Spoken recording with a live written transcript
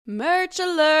Merch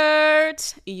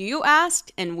alert! You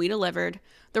asked and we delivered.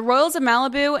 The Royals of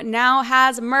Malibu now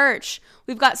has merch.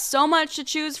 We've got so much to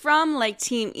choose from, like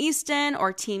Team Easton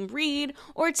or Team Reed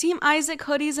or Team Isaac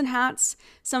hoodies and hats.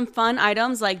 Some fun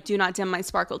items like Do Not Dim My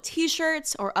Sparkle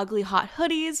t-shirts or Ugly Hot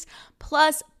hoodies,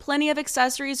 plus plenty of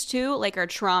accessories too, like our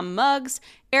Trom mugs,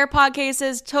 AirPod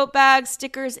cases, tote bags,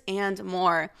 stickers, and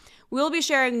more. We'll be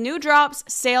sharing new drops,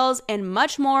 sales, and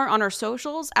much more on our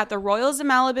socials at The Royals of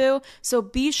Malibu, so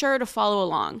be sure to follow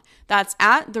along. That's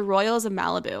at The Royals of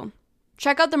Malibu.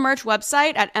 Check out the merch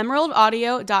website at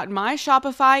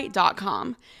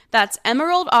emeraldaudio.myshopify.com. That's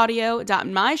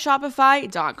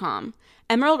emeraldaudio.myshopify.com.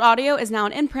 Emerald Audio is now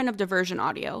an imprint of Diversion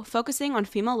Audio, focusing on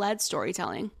female-led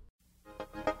storytelling.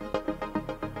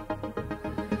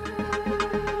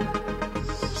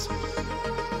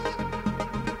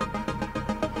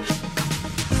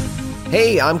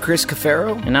 Hey, I'm Chris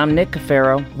Cafaro. And I'm Nick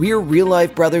Cafaro. We're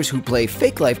real-life brothers who play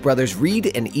fake-life brothers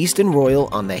Reed and Easton Royal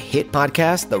on the hit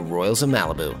podcast, The Royals of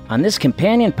Malibu. On this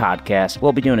companion podcast,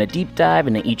 we'll be doing a deep dive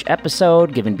into each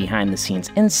episode, giving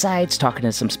behind-the-scenes insights, talking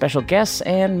to some special guests,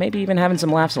 and maybe even having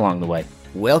some laughs along the way.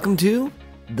 Welcome to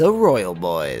The Royal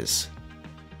Boys.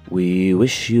 We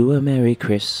wish you a Merry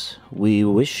Chris. We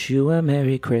wish you a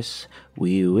Merry Chris.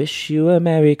 We wish you a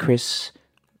Merry Chris.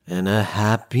 And a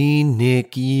happy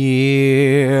Nick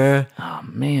year. Oh,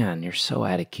 man, you're so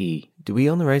out of key. Do we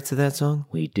own the rights to that song?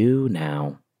 We do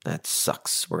now. That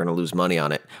sucks. We're going to lose money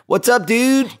on it. What's up,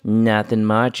 dude? Nothing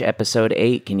much. Episode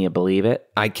 8. Can you believe it?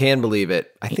 I can believe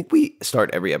it. I think we start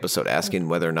every episode asking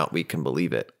whether or not we can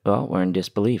believe it. Well, we're in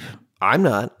disbelief. I'm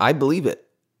not. I believe it.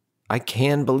 I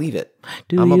can believe it.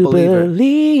 I'm a believer.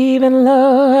 Believe in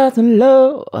love and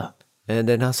love? And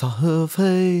then I saw her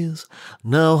face.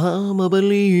 Now I'm a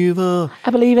believer.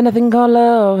 I believe in a thing called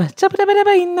love. In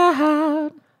the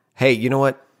heart. Hey, you know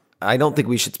what? I don't think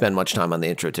we should spend much time on the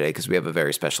intro today because we have a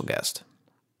very special guest.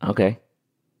 Okay.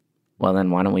 Well,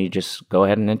 then why don't we just go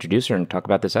ahead and introduce her and talk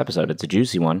about this episode? It's a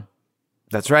juicy one.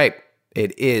 That's right.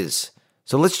 It is.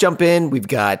 So let's jump in. We've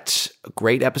got a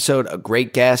great episode, a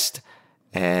great guest,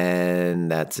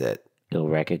 and that's it. You'll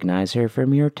recognize her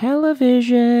from your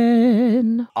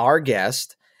television. Our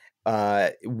guest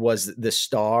was the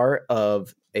star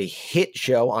of a hit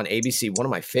show on ABC, one of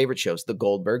my favorite shows, The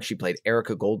Goldberg. She played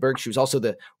Erica Goldberg. She was also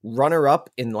the runner-up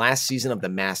in last season of The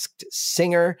Masked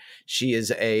Singer. She is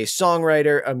a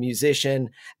songwriter, a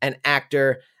musician, an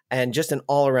actor, and just an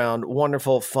all-around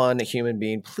wonderful, fun human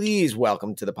being. Please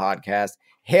welcome to the podcast,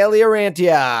 Hayley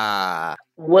Orrantia.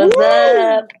 What's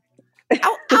up?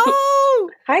 Ow, ow!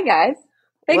 Hi, guys.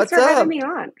 Thanks What's for up? having me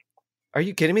on. Are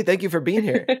you kidding me? Thank you for being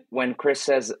here. When Chris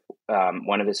says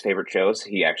one of his favorite shows,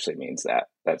 he actually means that.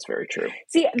 That's very true.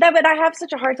 See, but I have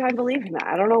such a hard time believing that.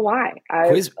 I don't know why.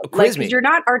 Quiz me. You're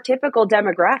not our typical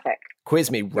demographic. Quiz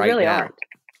me right you really now. Aren't.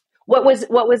 What was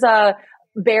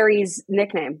Barry's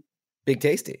nickname? Big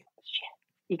Tasty.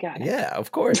 You got it. Yeah,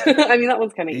 of course. I mean, that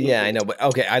one's kind of easy. Yeah, I know. But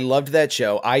okay, I loved that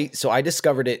show. I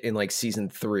discovered it in like season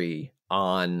 3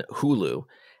 on Hulu.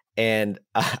 And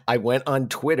I went on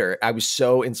Twitter. I was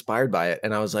so inspired by it.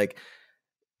 And I was like,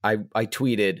 I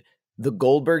tweeted, The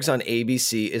Goldbergs on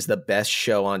ABC is the best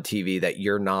show on TV that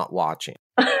you're not watching.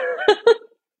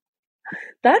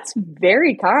 That's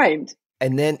very kind.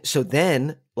 And then,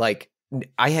 like,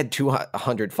 I had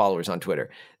 200 followers on Twitter.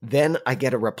 Then I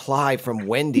get a reply from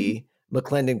Wendy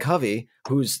McClendon Covey,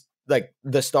 who's like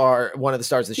the star, one of the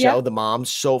stars of the show, the mom,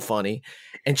 so funny.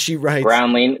 And she writes,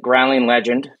 Groundling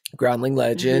legend.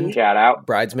 Mm-hmm. Shout out.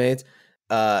 Bridesmaids.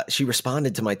 She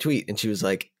responded to my tweet and she was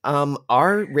like,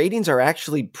 our ratings are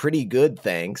actually pretty good,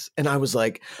 thanks. And I was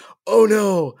like, oh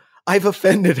no, I've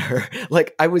offended her.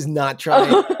 Like, I was not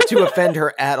trying to offend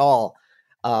her at all.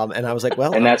 And I was like,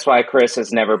 well. And that's why Chris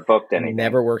has never booked anything.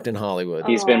 Never worked in Hollywood.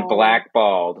 He's been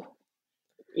blackballed.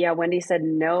 Yeah, Wendy said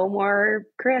no more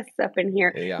Chris up in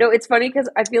here. Yeah. No, it's funny because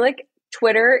I feel like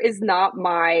Twitter is not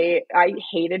I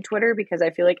hated Twitter because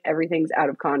I feel like everything's out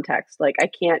of context. Like, I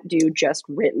can't do just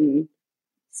written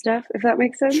stuff, if that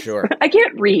makes sense. Sure. I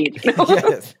can't read. You know?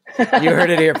 Yes. You heard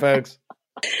it here, folks.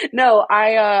 No,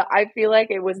 I feel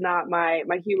like it was not my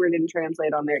humor didn't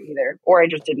translate on there either. Or I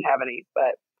just didn't have any.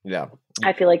 But yeah,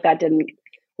 I feel like that didn't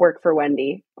work for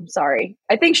Wendy. I'm sorry.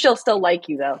 I think she'll still like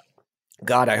you, though.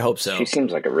 God, I hope so. She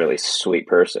seems like a really sweet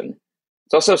person.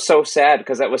 It's also so sad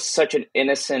because that was such an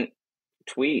innocent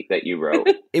tweet that you wrote.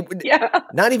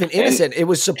 Not even innocent. It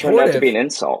was supportive. Turned out to be an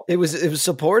insult. It was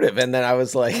supportive. And then I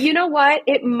was like, you know what?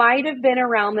 It might have been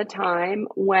around the time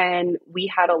when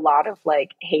we had a lot of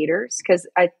like haters. Cause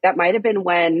that might've been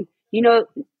when, you know,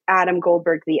 Adam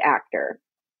Goldberg, the actor.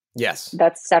 Yes.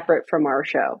 That's separate from our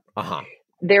show. Uh-huh.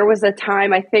 there was a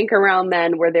time, I think around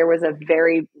then, where there was a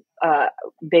very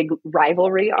big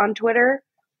rivalry on Twitter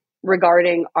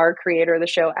regarding our creator of the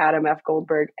show, Adam F.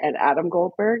 Goldberg, and Adam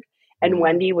Goldberg. And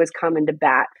Wendy was coming to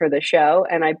bat for the show.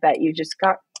 And I bet you just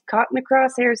got caught in the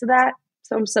crosshairs of that.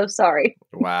 So I'm so sorry.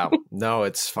 Wow. No,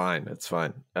 it's fine. It's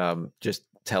fine. Just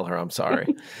tell her I'm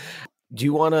sorry. Do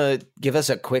you want to give us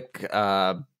a quick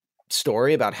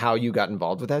story about how you got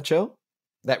involved with that show?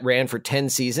 That ran for 10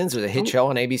 seasons. It was a hit show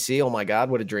on ABC. Oh my God,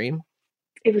 what a dream.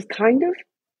 It was kind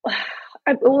of,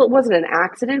 well, it wasn't an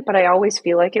accident, but I always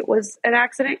feel like it was an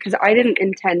accident because I didn't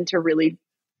intend to really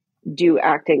do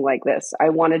acting like this. I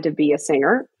wanted to be a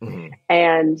singer.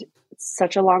 And it's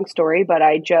such a long story, but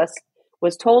I just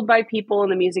was told by people in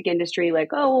the music industry, like,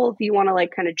 oh, well, if you want to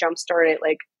like kind of jumpstart it,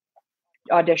 like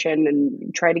audition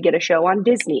and try to get a show on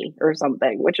Disney or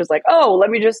something, which is like, oh, let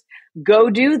me just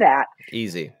go do that.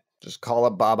 Easy. Just call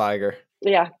up Bob Iger.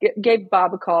 Yeah, gave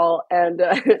Bob a call, and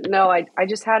no, I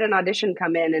just had an audition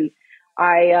come in, and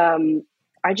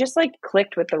I just like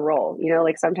clicked with the role. You know,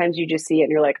 like sometimes you just see it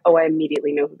and you're like, oh, I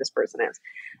immediately know who this person is,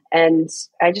 and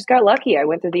I just got lucky. I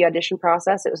went through the audition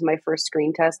process. It was my first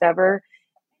screen test ever,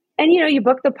 and you know, you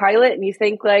book the pilot and you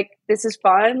think like this is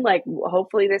fun, like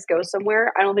hopefully this goes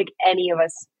somewhere. I don't think any of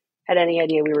us had any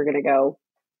idea we were going to go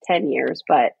 10 years,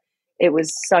 but it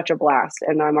was such a blast.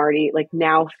 And I'm already like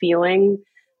now feeling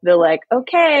the like,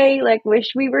 okay, like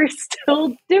wish we were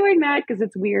still doing that because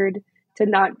it's weird to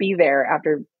not be there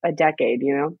after a decade,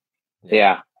 you know?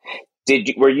 Yeah.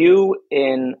 Were you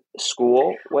in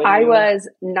school when I was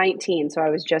 19, so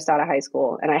I was just out of high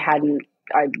school and I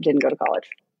didn't go to college.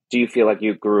 Do you feel like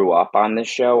you grew up on this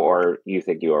show or you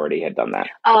think you already had done that?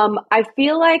 I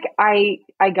feel like I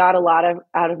got a lot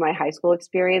out of my high school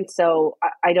experience, so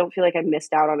I don't feel like I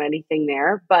missed out on anything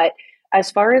there. But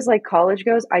as far as like college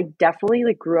goes, I definitely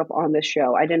like grew up on this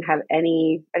show. I didn't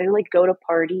like go to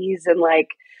parties and like,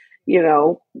 you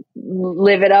know,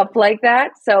 live it up like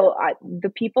that. So the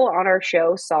people on our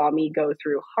show saw me go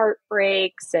through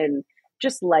heartbreaks and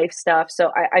just life stuff. So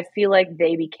I feel like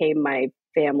they became my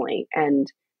family.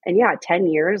 And yeah, 10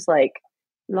 years, like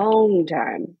long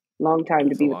time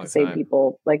to be with the same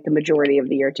people, like the majority of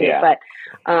the year too. Yeah. But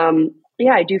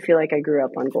yeah, I do feel like I grew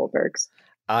up on Goldbergs.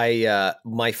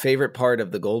 My favorite part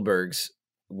of the Goldbergs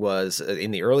was in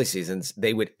the early seasons,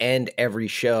 they would end every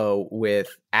show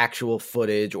with actual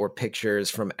footage or pictures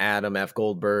from Adam F.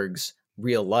 Goldberg's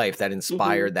real life that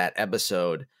inspired that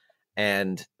episode.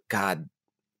 And God,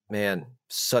 man,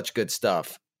 such good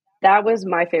stuff. That was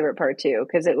my favorite part too,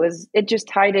 because it just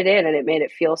tied it in and it made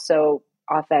it feel so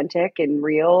authentic and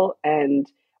real. And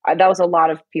that was a lot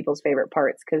of people's favorite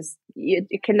parts because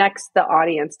it connects the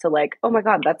audience to like, oh my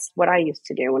God, that's what I used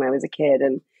to do when I was a kid.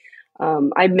 And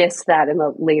I missed that in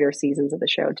the later seasons of the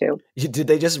show too. Did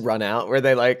they just run out? Were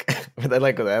they like,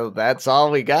 well, that's all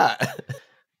we got?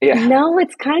 Yeah. No,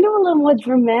 it's kind of a little more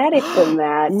dramatic than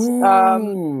that.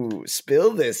 Ooh,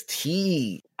 spill this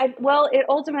tea. Well, it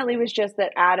ultimately was just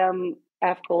that Adam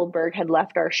F. Goldberg had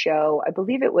left our show. I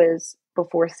believe it was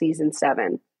before season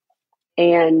 7.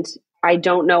 And I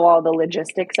don't know all the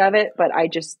logistics of it, but I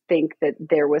just think that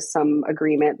there was some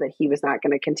agreement that he was not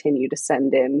going to continue to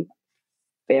send in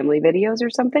family videos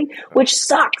or something, which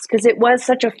sucks because it was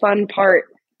such a fun part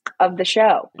of the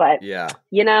show. But,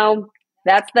 you know,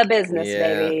 that's the business,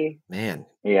 baby. Man.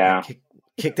 Yeah.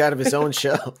 Kicked out of his own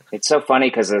show. It's so funny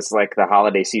because it's like the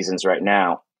holiday seasons right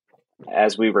now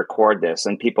as we record this,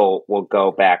 and people will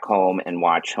go back home and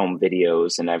watch home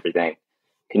videos and everything.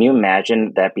 Can you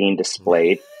imagine that being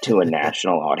displayed to a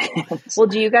national audience? Well,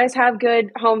 do you guys have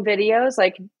good home videos?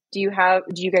 Like, do you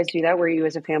guys do that where you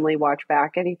as a family watch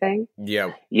back anything?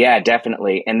 Yeah. Yeah,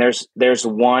 definitely. And there's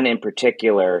one in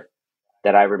particular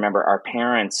that I remember our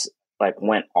parents like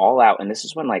went all out, and this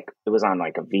is when like it was on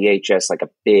like a VHS, like a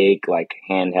big like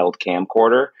handheld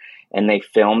camcorder, and they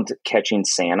filmed Catching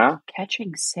Santa.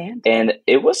 Catching Santa. And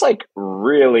it was like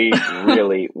really,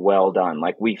 really well done.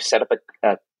 Like we set up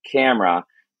a camera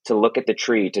to look at the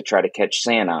tree to try to catch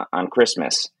Santa on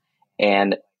Christmas.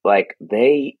 And like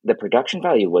the production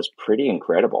value was pretty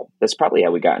incredible. That's probably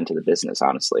how we got into the business,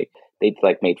 honestly. They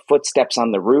like made footsteps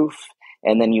on the roof.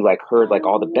 And then you like heard like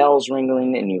all the bells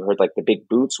ringing and you heard like the big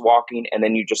boots walking. And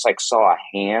then you just like saw a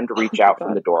hand reach out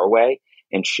from the doorway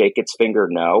and shake its finger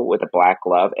no with a black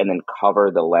glove and then cover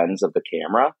the lens of the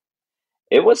camera.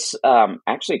 It was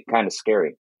actually kind of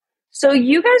scary. So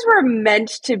you guys were meant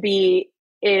to be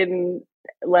in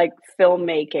like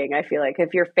filmmaking. I feel like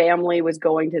if your family was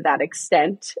going to that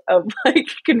extent of like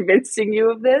convincing you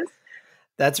of this.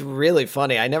 That's really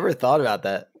funny. I never thought about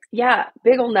that. Yeah,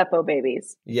 big old Nepo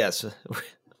babies. Yes.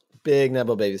 Big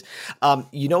Nepo babies.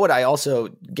 You know what? I also,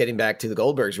 getting back to the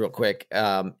Goldbergs real quick,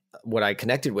 what I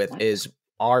connected with is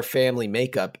our family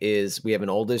makeup is we have an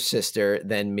older sister,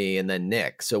 then me, and then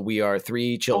Nick. So we are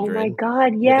 3 children. Oh my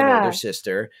God, with yeah. an older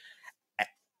sister.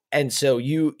 And so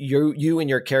you and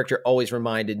your character always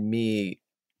reminded me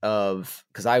of,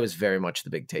 because I was very much the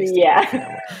big tasty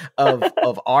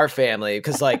of our family,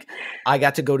 because like I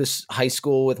got to go to high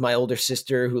school with my older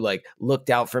sister who like looked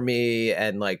out for me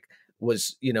and like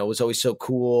was always so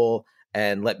cool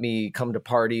and let me come to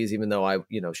parties even though I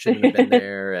shouldn't have been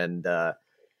there, and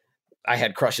I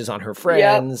had crushes on her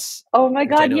friends. Yep. Oh my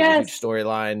God, which I know yes. is a huge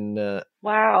storyline.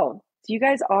 Wow. So you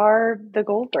guys are the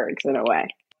Goldbergs in a way.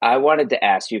 I wanted to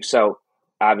ask you, so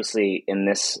obviously in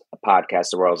this podcast,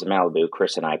 The Royals of Malibu,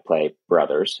 Chris and I play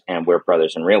brothers, and we're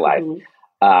brothers in real life.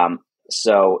 Mm-hmm.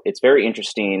 So it's very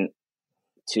interesting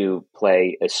to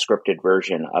play a scripted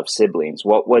version of siblings.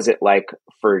 What was it like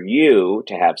for you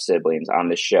to have siblings on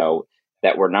the show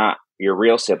that were not your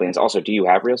real siblings? Also, do you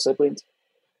have real siblings?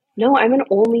 No, I'm an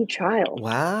only child.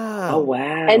 Wow. Oh,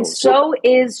 wow. And so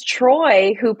is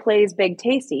Troy, who plays Big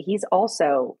Tasty. He's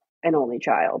also an only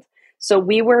child. So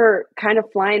we were kind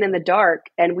of flying in the dark,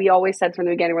 and we always said from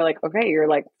the beginning, we're like, okay, you're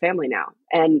like family now.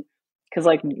 And because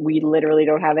like we literally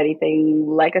don't have anything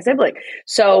like a sibling.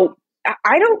 So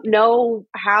I don't know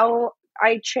how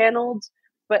I channeled,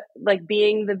 but like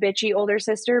being the bitchy older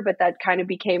sister, but that kind of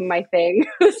became my thing.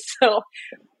 So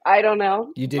I don't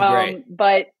know. You did great.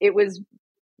 But it was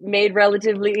made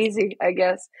relatively easy, I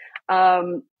guess.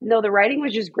 No, the writing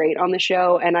was just great on the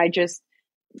show, and I just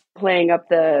playing up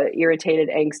the irritated,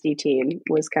 angsty teen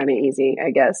was kind of easy,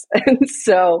 I guess. And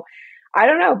so I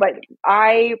don't know, but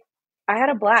I had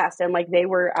a blast, and like they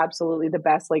were absolutely the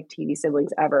best like TV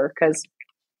siblings ever, because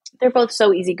they're both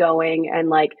so easygoing, and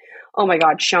like, oh my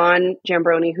God, Sean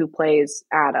Jambroni, who plays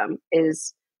Adam,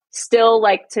 is still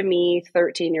like to me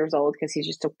 13 years old because he's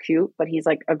just so cute, but he's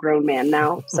like a grown man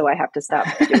now, so I have to stop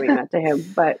doing that to him.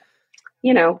 But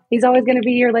he's always going to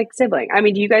be your like sibling. I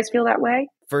mean, do you guys feel that way?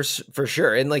 For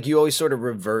sure. And like you always sort of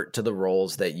revert to the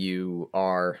roles that you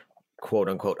are quote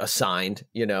unquote assigned,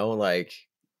 like,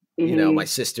 my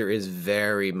sister is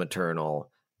very maternal,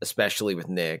 especially with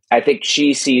Nick. I think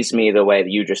she sees me the way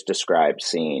that you just described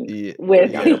seeing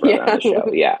with your brother on the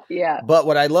show. Yeah. Yeah. But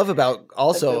what I love about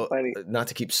also, so not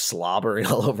to keep slobbering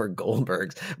all over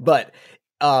Goldbergs, but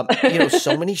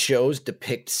so many shows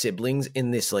depict siblings in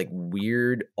this like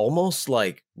weird, almost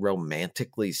like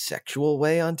romantically sexual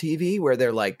way on TV, where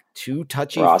they're like too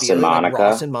touchy. Ross and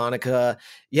Monica.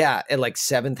 Yeah. And like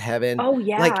Seventh Heaven. Oh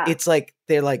yeah. Like, it's like,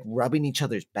 they're like rubbing each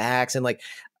other's backs. And like,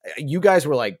 you guys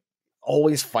were like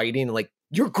always fighting, like,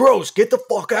 you're gross, get the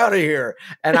fuck out of here.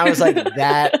 And I was like,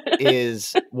 that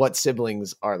is what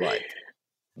siblings are like.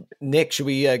 Nick, should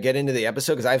we get into the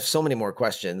episode? Because I have so many more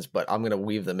questions, but I'm going to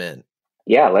weave them in.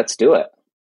 Yeah, let's do it.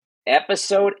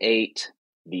 Episode 8,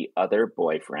 The Other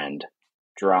Boyfriend.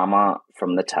 Drama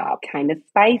from the top. Kind of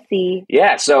spicy.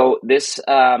 Yeah, so this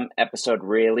episode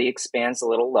really expands a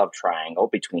little love triangle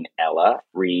between Ella,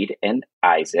 Reed, and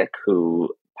Isaac,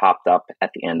 who popped up at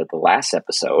the end of the last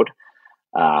episode.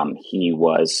 He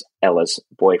was Ella's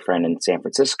boyfriend in San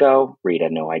Francisco. Reed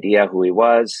had no idea who he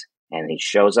was, and he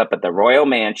shows up at the Royal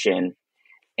Mansion,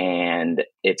 and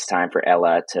it's time for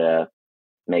Ella to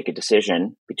make a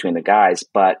decision between the guys,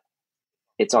 but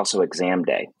it's also exam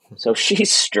day, so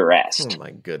she's stressed. Oh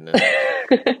my goodness.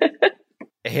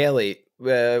 Hayley,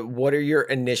 what are your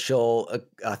initial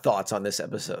thoughts on this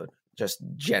episode, just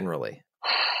generally?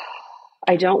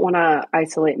 I don't want to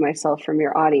isolate myself from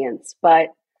your audience, but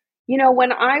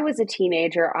when I was a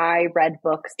teenager, I read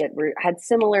books that had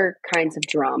similar kinds of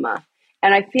drama.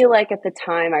 And I feel like at the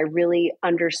time I really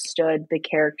understood the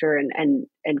character and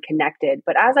connected.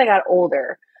 But as I got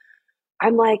older,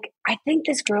 I'm like, I think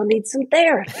this girl needs some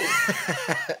therapy.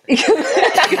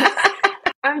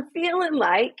 I'm feeling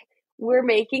like we're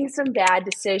making some bad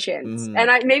decisions. And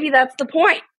maybe that's the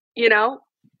point,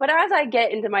 But as I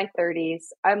get into my 30s,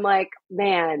 I'm like,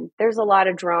 man, there's a lot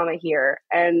of drama here.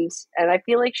 And I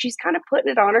feel like she's kind of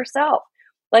putting it on herself.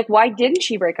 Like, why didn't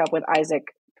she break up with Isaac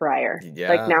prior? Yeah.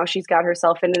 Like, now she's got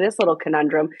herself into this little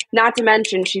conundrum. Not to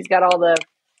mention she's got all the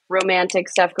romantic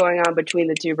stuff going on between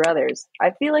the two brothers.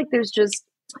 I feel like there's just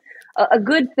a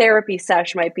good therapy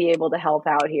sesh might be able to help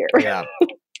out here. Yeah.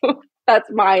 That's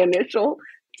my initial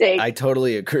take. I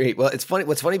totally agree. Well, it's funny.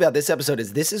 What's funny about this episode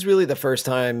is this is really the first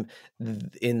time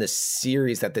in the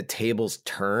series that the tables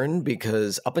turn,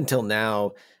 because up until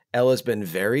now, Ella's been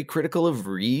very critical of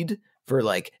Reed for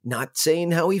like not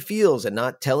saying how he feels and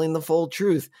not telling the full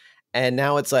truth. And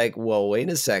now it's like, well, wait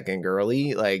a second,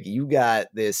 girlie. Like, you got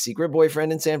this secret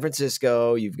boyfriend in San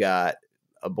Francisco. You've got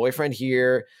a boyfriend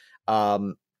here.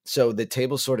 So the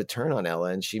tables sort of turn on Ella,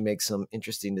 and she makes some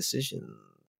interesting decisions.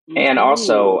 And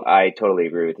also, I totally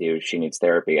agree with you. She needs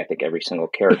therapy. I think every single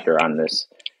character on this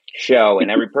show and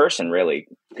every person really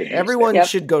could use Everyone therapy.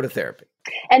 should go to therapy.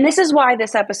 And this is why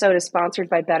this episode is sponsored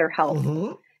by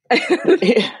BetterHelp.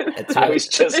 I was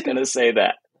just going to say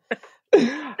that.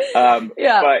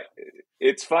 But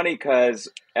it's funny because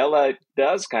Ella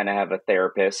does kind of have a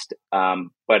therapist,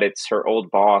 but it's her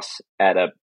old boss at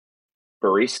a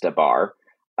barista bar,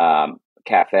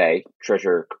 cafe,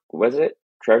 Treasure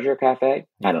Cafe?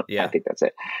 I think that's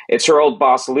it. It's her old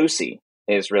boss, Lucy,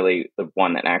 is really the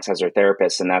one that acts as her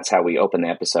therapist, and that's how we open the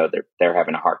episode. They're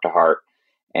having a heart-to-heart,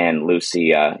 and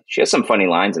Lucy, she has some funny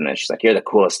lines in this. She's like, "You're the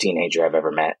coolest teenager I've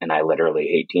ever met, and I literally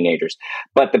hate teenagers."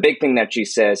 But the big thing that she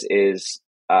says is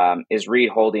Reed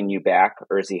holding you back,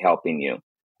 or is he helping you?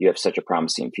 You have such a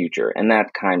promising future, and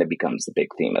that kind of becomes the big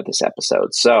theme of this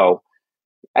episode. So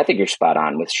I think you're spot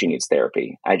on with she needs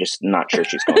therapy. I just not sure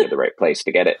she's going to the right place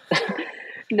to get it.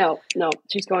 No,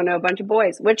 she's going to a bunch of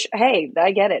boys, which, hey,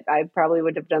 I get it. I probably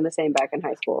would have done the same back in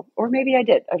high school. Or maybe I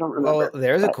did. I don't remember. Oh,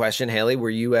 there's a question, Hayley. Were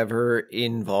you ever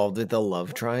involved with the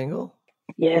love triangle?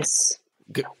 Yes.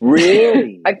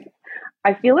 Really?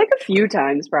 I feel like a few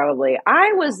times probably.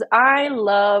 I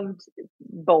loved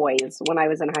boys when I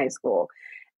was in high school.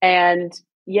 And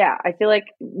yeah, I feel like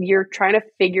you're trying to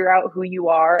figure out who you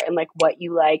are and like what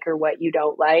you like or what you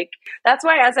don't like. That's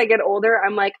why as I get older,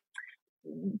 I'm like,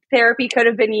 therapy could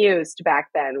have been used back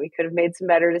then. We could have made some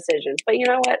better decisions. But you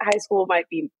know what? High school might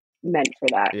be meant for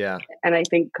that. Yeah. And I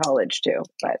think college too,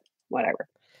 but whatever.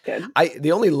 Good.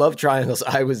 The only love triangles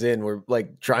I was in were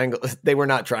like triangles. They were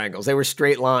not triangles. They were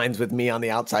straight lines with me on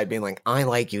the outside being like, I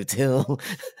like you too.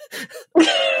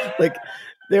 Like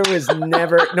there was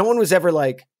never, no one was ever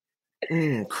like,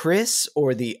 Chris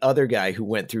or the other guy who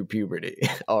went through puberty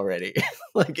already.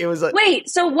 Like it was like, wait,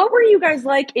 so what were you guys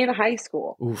like in high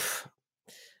school? Oof.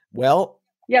 Well,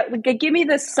 yeah, give me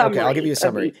the summary. Okay, I'll give you a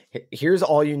summary. Here's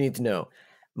all you need to know.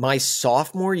 My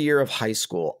sophomore year of high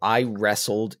school, I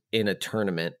wrestled in a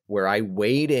tournament where I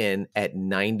weighed in at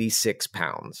 96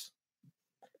 pounds.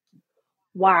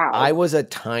 Wow. I was a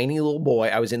tiny little boy.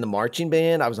 I was in the marching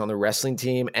band, I was on the wrestling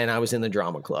team, and I was in the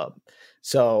drama club.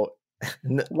 So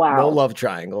no love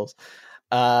triangles.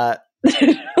 I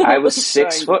was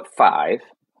 6'5",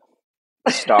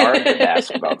 star of the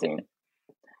basketball team.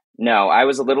 No, I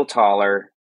was a little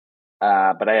taller,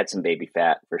 but I had some baby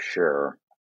fat for sure.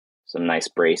 Some nice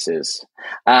braces.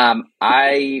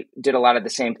 I did a lot of the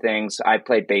same things. I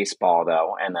played baseball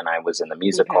though, and then I was in the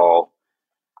musical.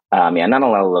 Okay. Not a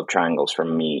lot of love triangles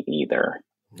from me either.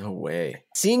 No way.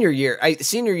 Senior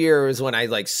year was when I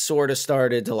like sort of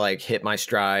started to like hit my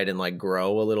stride and like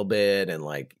grow a little bit and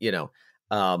like,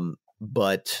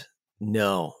 but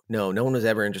no one was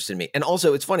ever interested in me. And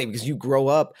also it's funny because you grow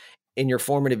up in your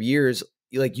formative years,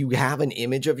 like you have an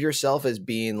image of yourself as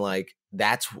being like,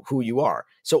 that's who you are.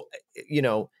 So,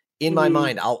 in my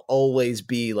mind, I'll always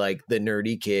be like the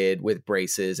nerdy kid with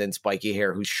braces and spiky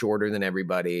hair who's shorter than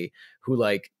everybody, who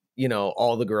like,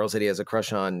 all the girls that he has a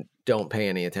crush on don't pay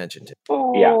any attention to.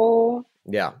 Oh.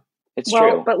 Yeah. It's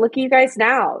true. But look at you guys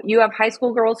now. You have high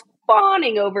school girls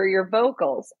fawning over your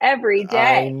vocals every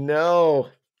day. I know.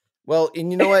 Well,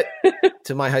 and you know what?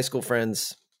 To my high school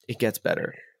friends, it gets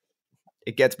better.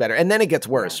 It gets better. And then it gets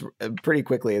worse pretty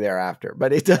quickly thereafter,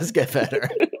 but it does get better.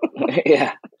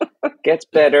 Yeah. Gets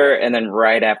better. And then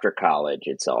right after college,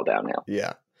 it's all downhill.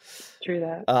 Yeah. True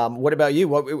that. What about you?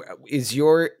 What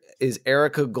is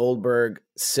Erica Goldberg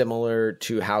similar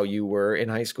to how you were in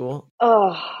high school?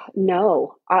 Oh,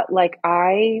 no.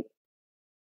 I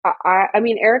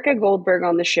mean, Erica Goldberg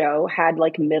on the show had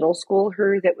like middle school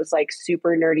her that was like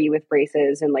super nerdy with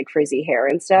braces and like frizzy hair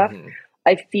and stuff. Mm-hmm.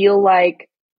 I feel like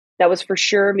that was for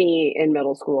sure me in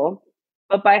middle school.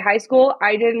 But by high school,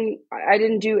 I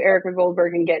didn't do Erica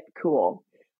Goldberg and get cool.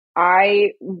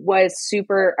 I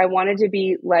wanted to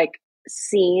be like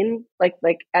scene, like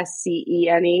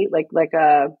SCENE, like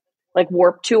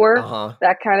Warped Tour,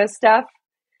 that kind of stuff.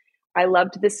 I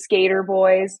loved the Skater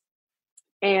Boys.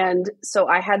 And so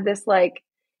I had this like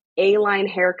A-line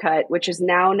haircut, which is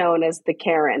now known as the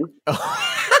Karen.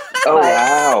 Oh,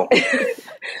 wow.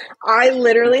 I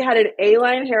literally had an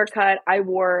A-line haircut. I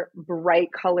wore bright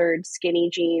colored skinny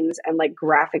jeans and like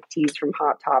graphic tees from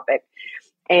Hot Topic.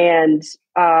 And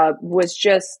I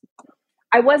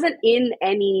wasn't in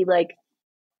any like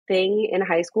thing in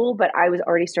high school, but I was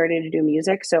already starting to do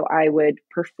music. So I would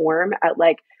perform at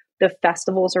like the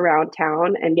festivals around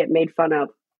town and get made fun of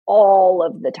all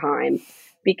of the time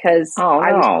because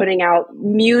I was putting out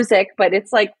music, but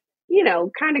it's like,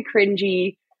 kind of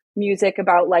cringy music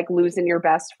about like losing your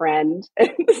best friend.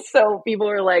 So people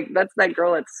were like, that's that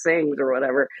girl that sings or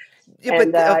whatever. Yeah,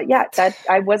 And that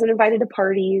I wasn't invited to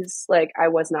parties. Like I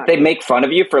was not. They make fun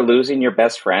of you for losing your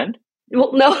best friend?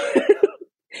 Well, no.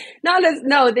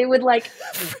 No, they would like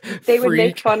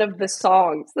make fun of the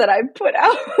songs that I put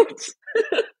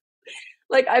out.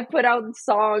 Like I put out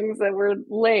songs that were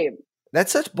lame.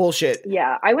 That's such bullshit.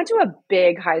 Yeah, I went to a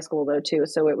big high school though too,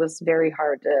 so it was very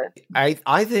hard to.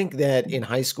 I think that in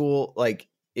high school, like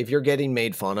if you're getting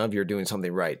made fun of, you're doing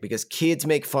something right, because kids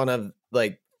make fun of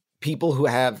like people who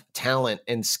have talent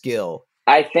and skill.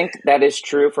 I think that is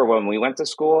true for when we went to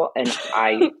school, and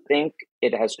I think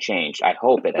it has changed. I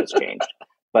hope it has changed.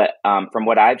 But from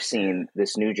what I've seen,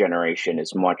 this new generation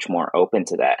is much more open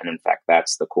to that. And in fact,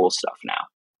 that's the cool stuff now.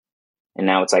 And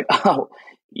now it's like, oh,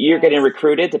 you're getting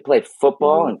recruited to play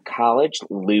football in college,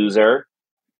 loser.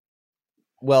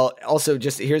 Well, also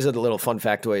just here's a little fun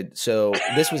factoid. So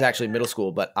this was actually middle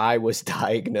school, but I was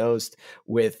diagnosed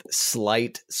with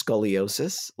slight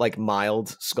scoliosis, like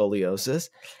mild scoliosis.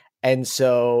 And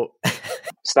so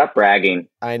stop bragging.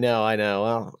 I know.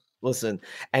 Well, listen.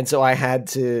 And so I had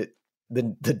to,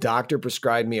 the doctor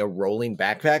prescribed me a rolling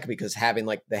backpack because having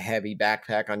like the heavy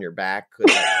backpack on your back could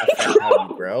affect how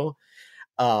you grow.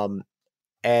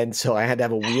 And so I had to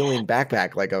have a wheeling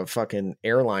backpack like a fucking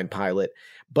airline pilot,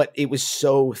 but it was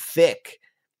so thick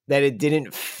that it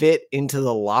didn't fit into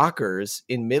the lockers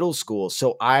in middle school.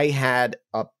 So I had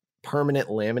a permanent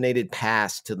laminated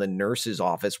pass to the nurse's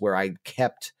office where I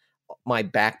kept my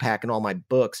backpack and all my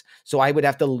books. So I would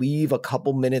have to leave a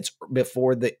couple minutes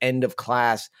before the end of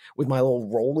class with my little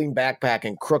rolling backpack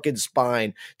and crooked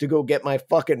spine to go get my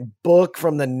fucking book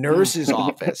from the nurse's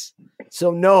office.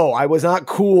 So no, I was not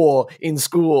cool in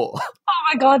school.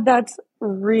 Oh my God, that's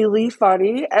really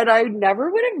funny. And I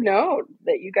never would have known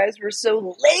that you guys were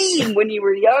so lame when you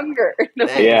were younger.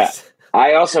 Yeah.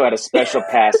 I also had a special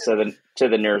pass to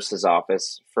the nurse's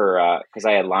office for because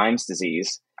I had Lyme's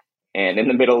disease. And in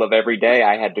the middle of every day,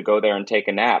 I had to go there and take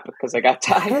a nap because I got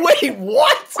tired. Wait,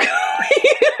 what?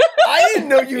 I didn't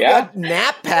know you got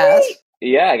nap pass.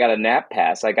 Yeah, I got a nap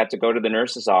pass. I got to go to the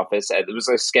nurse's office. It was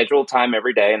a scheduled time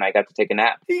every day, and I got to take a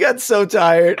nap. He got so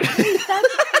tired. That's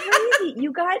crazy.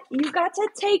 You got to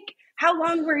take. How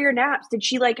long were your naps? Did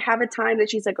she like have a time that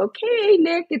she's like, okay,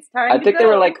 Nick, it's time? I think they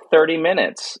were like 30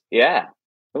 minutes. Yeah,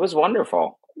 it was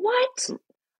wonderful. What?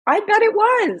 I bet it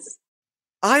was.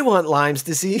 I want Lyme's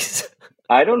disease.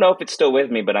 I don't know if it's still with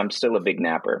me, but I'm still a big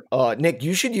napper. Oh, Nick,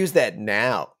 you should use that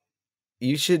now.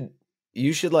 You should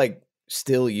like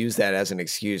still use that as an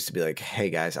excuse to be like, hey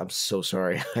guys, I'm so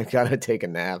sorry. I gotta take a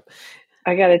nap.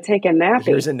 I gotta take a nap.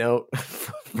 Here's a note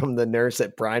from the nurse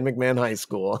at Brian McMahon High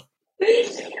School.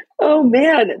 Oh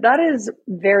man, that is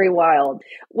very wild.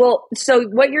 Well, so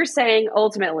what you're saying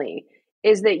ultimately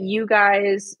is that you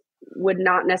guys would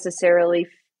not necessarily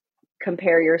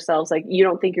compare yourselves, like you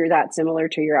don't think you're that similar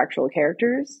to your actual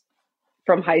characters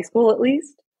from high school, at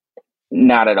least?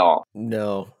 Not at all.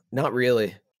 No, not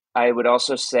really. I would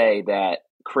also say that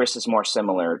Chris is more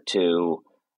similar to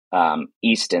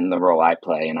Easton, the role I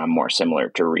play, and I'm more similar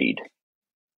to Reed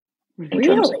in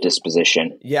terms of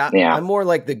disposition. Yeah, I'm more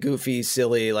like the goofy,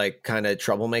 silly, like kind of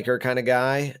troublemaker kind of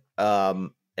guy. And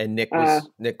Nick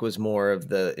was more of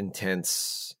the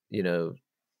intense,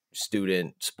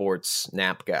 student sports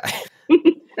nap guy.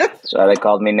 So they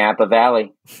called me Napa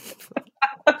Valley.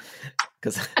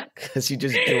 Because you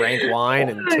just drank wine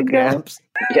and took naps.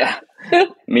 Yeah.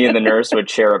 Me and the nurse would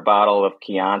share a bottle of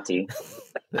Chianti.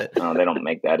 No, they don't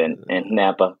make that in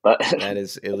Napa, but that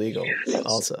is illegal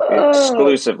also.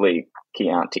 Exclusively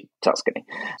Chianti, Tuscany.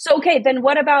 So okay, then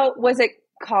what about, was it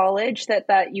college that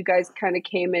you guys kind of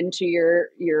came into your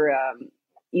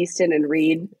Easton and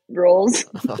Reed roles?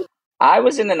 I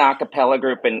was in an a cappella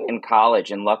group in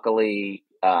college, and luckily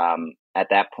at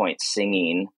that point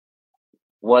singing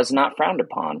was not frowned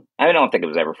upon. I don't think it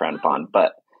was ever frowned upon,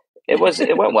 but it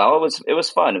went well. It was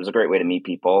fun. It was a great way to meet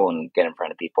people and get in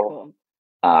front of people.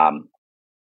 I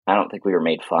don't think we were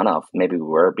made fun of. Maybe we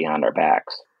were behind our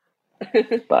backs.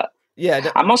 But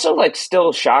yeah, I'm also like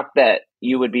still shocked that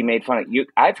you would be made fun of.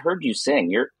 I've heard you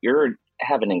sing. You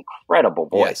have an incredible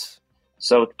voice. Yes.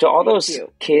 So to all those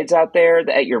kids out there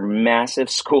at your massive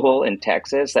school in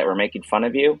Texas that were making fun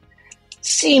of you,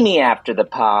 see me after the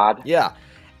pod. Yeah.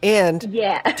 And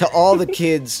to all the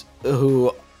kids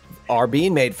who are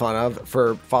being made fun of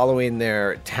for following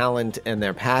their talent and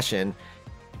their passion,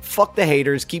 fuck the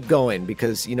haters, keep going,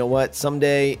 because you know what?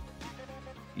 Someday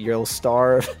you'll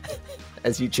starve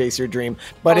as you chase your dream,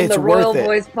 but it's worth it. On the Royal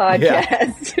Boys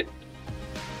podcast. Yeah.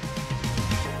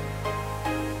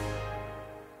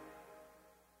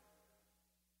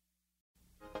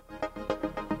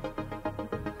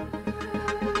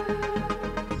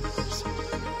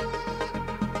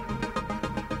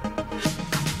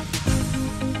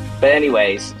 But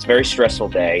anyways, it's a very stressful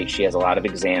day. She has a lot of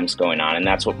exams going on, and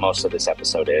that's what most of this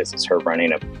episode is. It's her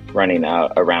running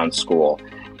around school,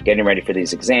 getting ready for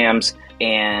these exams.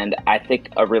 And I think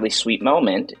a really sweet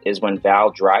moment is when Val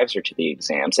drives her to the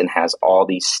exams and has all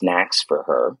these snacks for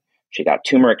her. She got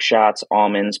turmeric shots,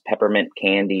 almonds, peppermint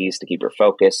candies to keep her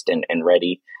focused and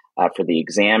ready for the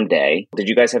exam day. Did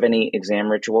you guys have any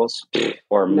exam rituals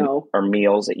or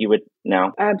meals that you would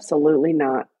know? Absolutely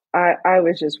not. I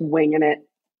was just winging it.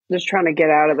 Just trying to get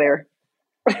out of there.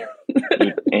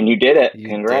 And you did it. You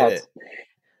Congrats. did it.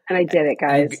 And I did it,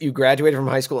 guys. You graduated from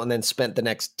high school and then spent the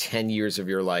next 10 years of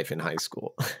your life in high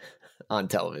school on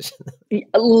television.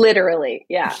 Literally.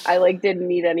 Yeah. I didn't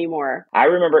need any more. I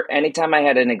remember anytime I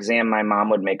had an exam, my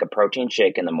mom would make a protein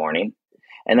shake in the morning.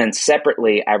 And then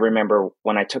separately, I remember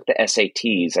when I took the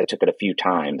SATs, I took it a few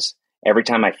times. Every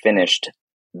time I finished,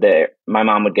 my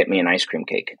mom would get me an ice cream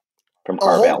cake from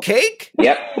Carvel. A whole cake?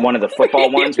 Yep. One of the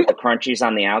football ones with the crunchies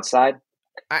on the outside.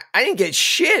 I didn't get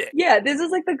shit. Yeah, this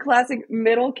is like the classic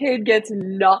middle kid gets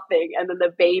nothing, and then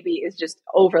the baby is just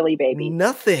overly baby.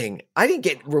 Nothing. I didn't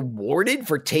get rewarded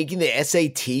for taking the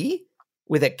SAT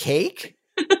with a cake?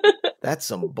 That's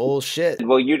some bullshit.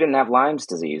 Well, you didn't have Lyme's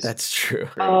disease. That's true.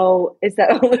 Oh, is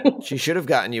that? She should have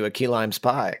gotten you a key lime's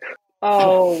pie.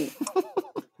 Oh.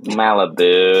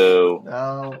 Malibu.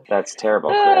 No. That's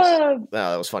terrible, Chris. No,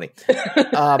 that was funny.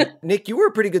 Nick, you were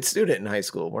a pretty good student in high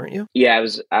school, weren't you? Yeah,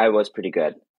 I was pretty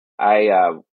good.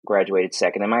 I graduated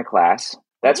second in my class.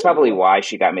 That's probably why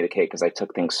she got me the cake, because I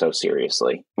took things so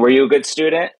seriously. Were you a good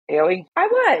student, Hayley? I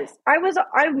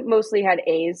mostly had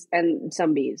A's and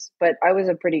some B's, but I was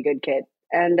a pretty good kid.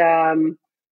 And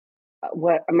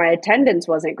my attendance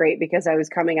wasn't great because I was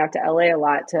coming out to LA a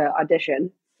lot to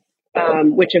audition.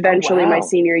 Which eventually my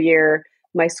senior year,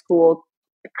 my school,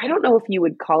 I don't know if you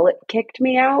would call it kicked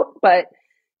me out, but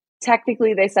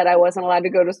technically they said I wasn't allowed to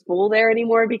go to school there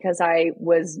anymore because I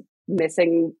was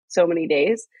missing so many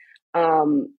days.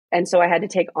 And so I had to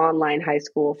take online high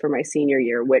school for my senior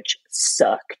year, which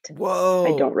sucked.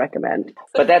 Whoa. I don't recommend.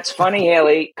 But that's funny,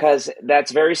 Hayley, because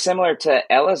that's very similar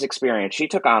to Ella's experience. She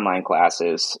took online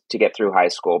classes to get through high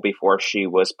school before she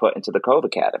was put into the Cove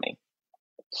Academy.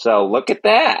 So look at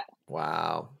that.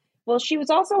 Wow. Well, she was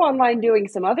also online doing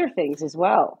some other things as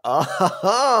well.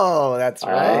 Oh, that's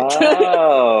right.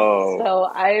 Oh. So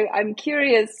I'm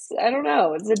curious. I don't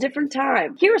know. It's a different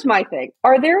time. Here's my thing.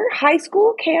 Are there high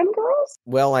school cam girls?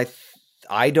 Well,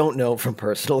 I don't know from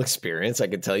personal experience. I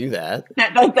can tell you that.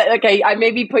 Okay, I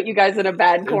maybe put you guys in a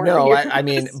bad corner. No, here. I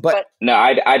mean, but no,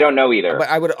 I don't know either. But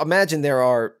I would imagine there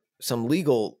are some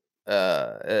legal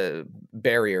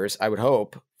barriers, I would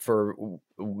hope, for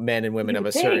men and women of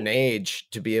a certain age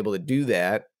to be able to do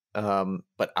that.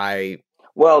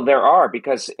 Well, there are,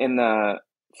 because in the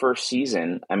first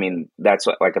season, I mean, that's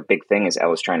what, like, a big thing is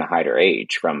Ella's trying to hide her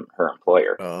age from her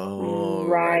employer. Oh,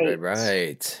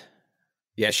 right.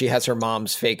 Yeah, she has her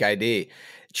mom's fake ID.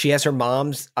 She has her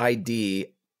mom's ID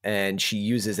and she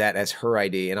uses that as her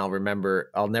ID. And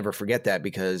I'll never forget that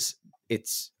because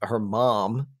it's her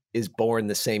mom is born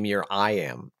the same year I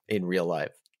am in real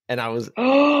life. And I was,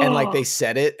 and like they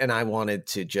said it, and I wanted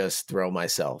to just throw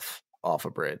myself off a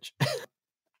bridge.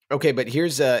 Okay, but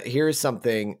here's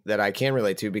something that I can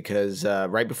relate to because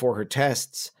right before her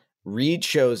tests, Reed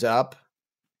shows up,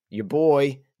 your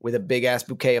boy, with a big ass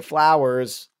bouquet of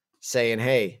flowers, saying,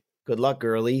 "Hey, good luck,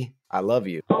 girlie. I love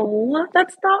you." Oh,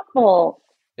 that's thoughtful,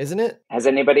 isn't it? Has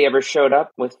anybody ever showed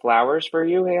up with flowers for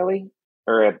you, Hayley?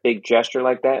 Or a big gesture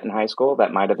like that in high school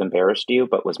that might have embarrassed you,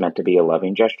 but was meant to be a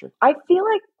loving gesture? I feel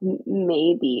like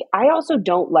maybe. I also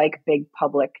don't like big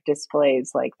public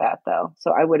displays like that, though.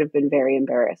 So I would have been very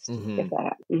embarrassed if that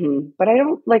happened. Mm-hmm. But I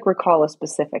don't recall a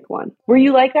specific one. Were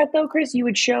you like that though, Chris?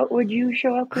 Would you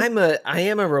show up? I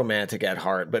am a romantic at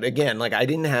heart, but again, like I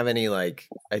didn't have any I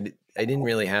didn't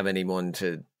really have anyone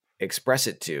to express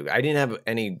it to. I didn't have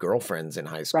any girlfriends in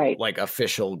high school, like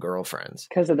official girlfriends,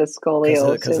 because of the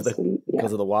scoliosis,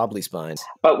 because of the wobbly spines.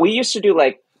 But we used to do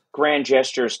like grand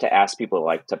gestures to ask people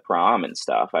like to prom and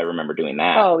stuff. I remember doing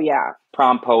that. Oh yeah,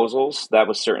 promposals. That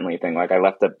was certainly a thing. Like I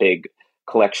left a big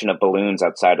collection of balloons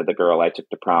outside of the girl I took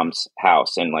to prom's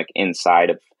house, and like inside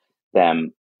of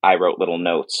them, I wrote little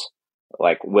notes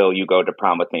like, "Will you go to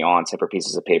prom with me?" on separate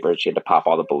pieces of paper. She had to pop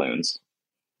all the balloons.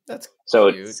 That's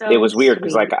so cute. it was weird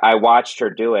because like I watched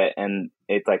her do it, and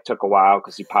it like took a while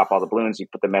because you pop all the balloons, you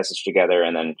put the message together,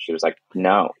 and then she was like,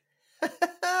 "No."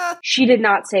 She did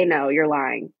not say no. You're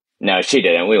lying. No, she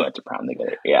didn't. We went to prom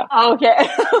together. Yeah. Okay.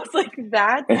 I was like,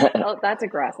 that's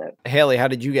aggressive. Hayley, how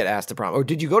did you get asked to prom? Or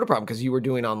did you go to prom because you were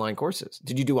doing online courses?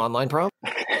 Did you do online prom?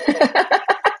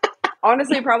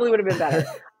 Honestly, it probably would have been better.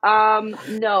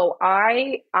 No,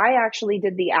 I actually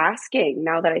did the asking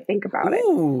now that I think about it.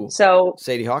 Ooh, So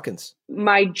Sadie Hawkins.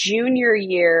 my junior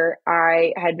year,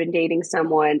 I had been dating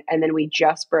someone and then we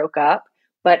just broke up,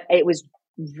 but it was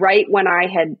right when I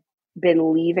had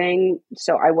been leaving.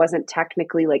 So I wasn't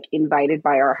technically like invited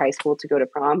by our high school to go to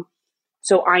prom.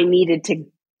 So I needed to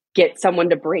get someone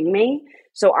to bring me.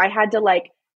 So I had to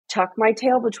like tuck my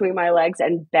tail between my legs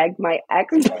and beg my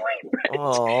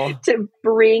ex-boyfriend to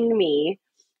bring me.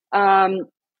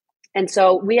 And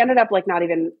so we ended up like not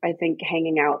even, I think,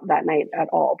 hanging out that night at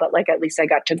all, but like at least I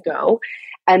got to go.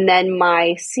 And then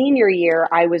my senior year,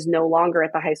 I was no longer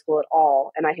at the high school at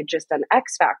all. And I had just done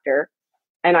X Factor.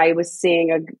 And I was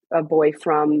seeing a boy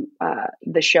from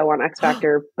the show on X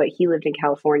Factor, but he lived in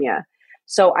California.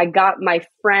 So I got my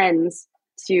friends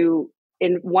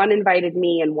one invited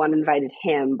me and one invited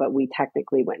him, but we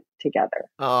technically went together.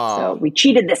 Oh, so we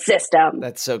cheated the system.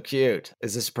 That's so cute.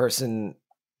 Is this person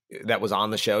that was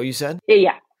on the show, you said?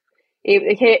 Yeah.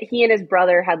 He and his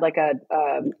brother had like a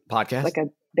podcast, like a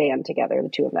band together, the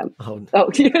two of them. Oh, oh.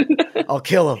 I'll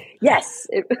kill him. Yes.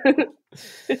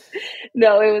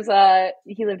 No, it was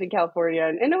he lived in California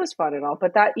and it was fun and all,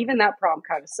 but even that prom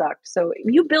kind of sucked. So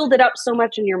you build it up so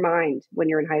much in your mind when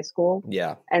you're in high school.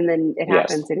 Yeah. And then it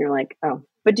happens and you're like, oh.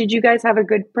 But did you guys have a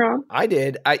good prom? I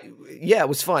did. Yeah, it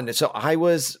was fun. So I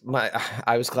was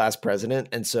class president,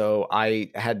 and so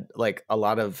I had like a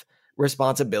lot of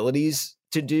responsibilities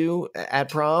to do at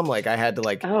prom. Like I had to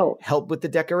like help with the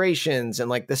decorations and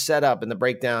like the setup and the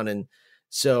breakdown, and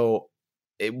so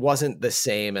it wasn't the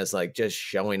same as like just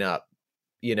showing up,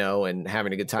 and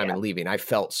having a good time and leaving. I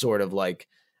felt sort of like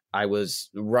I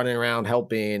was running around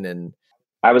helping, and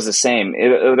I was the same.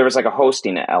 There was like a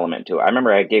hosting element to it. I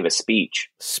remember I gave a speech.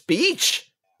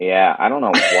 Speech? Yeah, I don't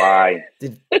know why.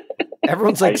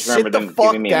 Everyone's like, sit the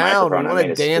fuck down. We want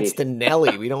to dance to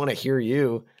Nelly. We don't want to hear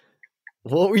you.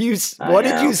 What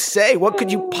did you say? What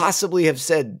could you possibly have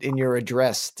said in your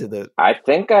address to the... I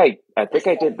think I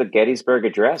did the Gettysburg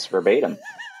Address verbatim.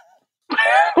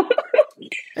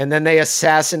 And then they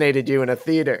assassinated you in a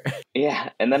theater.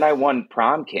 Yeah, and then I won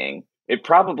Prom King. It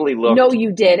probably looked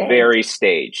you didn't. Very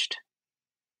staged.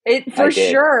 For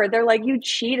sure. They're like, you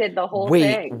cheated the whole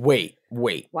thing. Wait.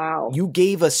 Wow. You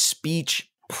gave a speech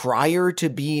prior to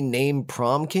being named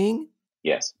Prom King?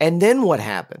 Yes. And then what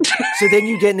happened? So then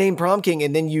you get named Prom King,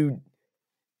 and then you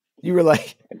were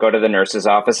like... Go to the nurse's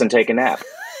office and take a nap.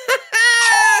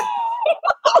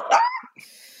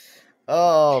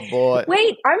 Oh, boy.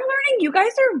 Wait, I'm learning you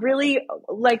guys are really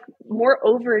like more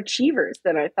overachievers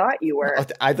than I thought you were.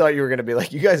 I thought you were going to be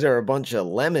like, you guys are a bunch of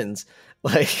lemons.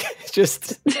 Like,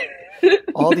 just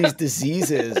all these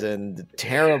diseases and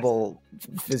terrible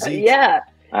physique. Yeah.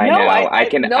 I know. I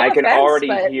can already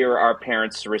hear our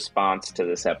parents' response to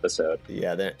this episode.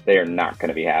 Yeah, they are not going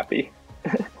to be happy.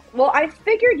 Well, I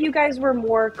figured you guys were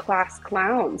more class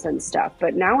clowns and stuff,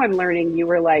 but now I'm learning you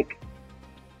were like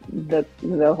the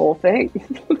whole thing.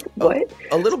 What?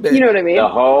 A little bit. You know what I mean? The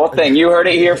whole thing. You heard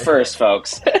it here first,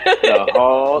 folks. The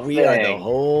whole thing. We are the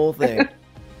whole thing.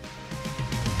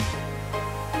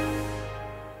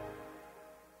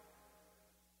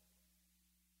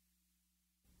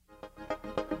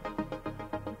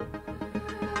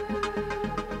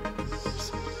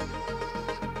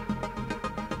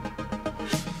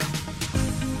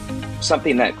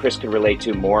 Something that Chris could relate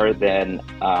to more than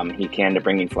he can to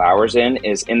bringing flowers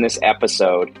is in this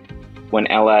episode when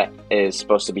Ella is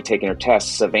supposed to be taking her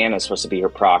test. Savannah is supposed to be her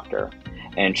proctor,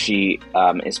 and she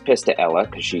is pissed at Ella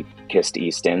because she kissed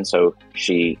Easton, so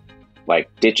she like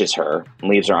ditches her and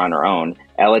leaves her on her own.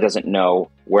 Ella doesn't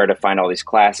know where to find all these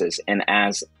classes, and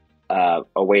as a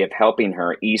way of helping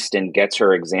her, Easton gets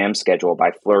her exam schedule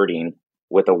by flirting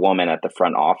with a woman at the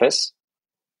front office.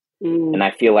 And I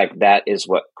feel like that is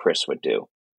what Chris would do.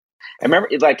 I remember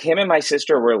like him and my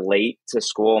sister were late to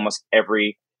school almost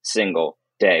every single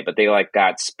day, but they like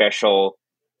got special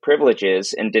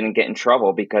privileges and didn't get in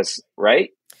trouble because, right?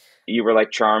 You were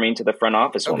like charming to the front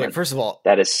office woman. Okay, first of all,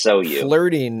 that is so you.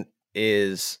 Flirting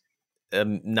is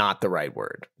not the right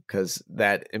word because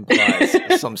that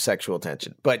implies some sexual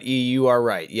tension. But you are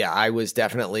right. Yeah, I was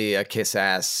definitely a kiss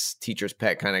ass teacher's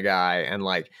pet kind of guy, and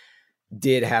like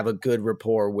did have a good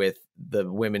rapport with the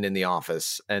women in the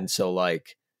office. And so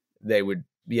like they would,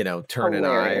 turn an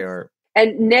eye or.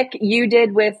 And Nick, you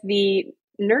did with the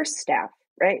nurse staff,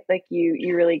 right? Like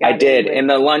you really got I did. And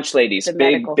the lunch ladies,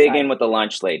 big in with the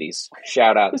lunch ladies.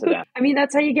 Shout out to them. I mean,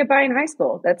 that's how you get by in high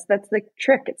school. That's the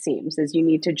trick, it seems, is you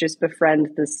need to just befriend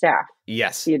the staff.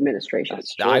 Yes. The administration.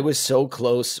 I was so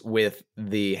close with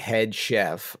the head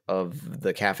chef of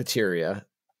the cafeteria,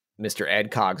 Mr. Ed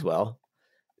Cogswell,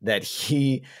 that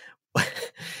he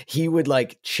he would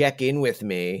like check in with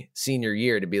me senior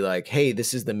year to be like, hey,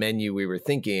 this is the menu we were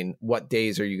thinking. What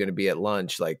days are you going to be at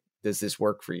lunch? Like, does this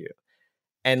work for you?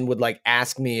 And would like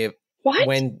ask me if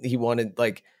when he wanted,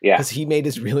 like, because he made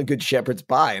his really good shepherd's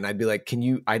pie. And I'd be like,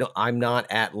 I'm not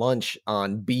at lunch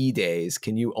on B days.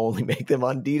 Can you only make them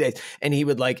on D days? And he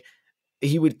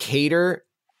would cater,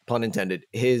 pun intended,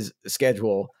 his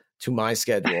schedule to my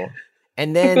schedule.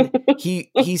 And then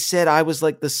he said I was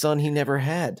like the son he never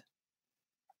had.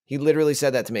 He literally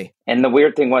said that to me. And the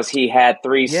weird thing was he had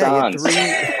three sons. He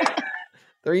had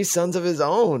three sons of his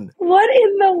own. What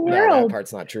in the world? No, that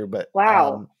part's not true, but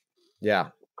wow. Yeah.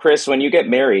 Chris, when you get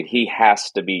married, he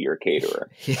has to be your caterer.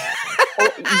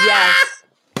 Yes.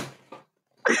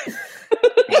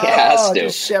 He has to.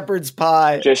 Just shepherd's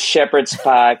pie. Just shepherd's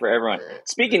pie for everyone.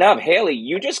 Speaking of, Hayley,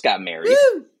 you just got married.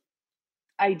 Woo!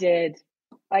 I did.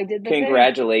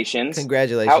 Congratulations.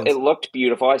 Congratulations. How it looked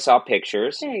beautiful. I saw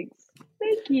pictures. Thanks.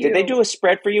 Thank you. Did they do a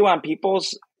spread for you on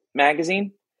People's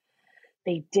magazine?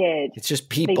 They did. It's just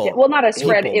people. Well, not a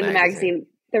spread in the magazine.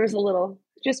 There was a little,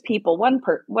 just people. One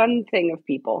thing of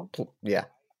people. Yeah.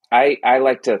 I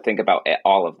like to think about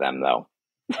all of them, though.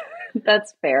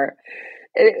 That's fair.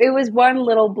 It was one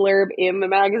little blurb in the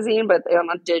magazine, but on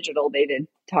digital, they did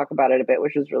talk about it a bit,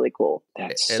 which was really cool.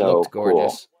 That's it so looked gorgeous.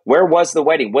 Cool. Where was the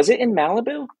wedding? Was it in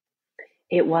Malibu?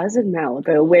 It was in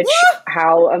Malibu, which,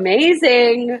 how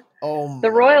amazing. Oh,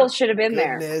 the Royals should have been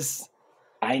there.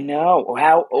 I know.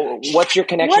 What's your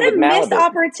connection with Malibu? What a missed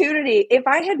opportunity. If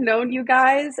I had known you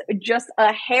guys just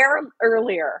a hair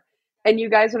earlier and you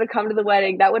guys would have come to the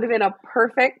wedding, that would have been a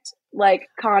perfect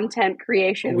content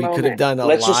creation moment. We could have done a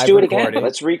Let's live just do it recording. again.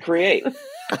 Let's recreate.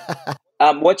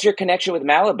 What's your connection with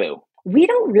Malibu? We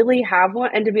don't really have one.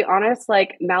 And to be honest,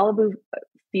 Malibu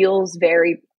feels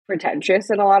very pretentious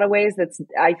in a lot of ways.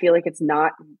 I feel like it's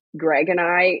not Greg and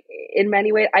I in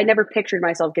many ways. I never pictured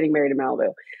myself getting married in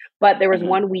Malibu, but there was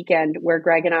one weekend where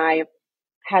Greg and I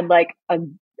had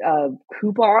a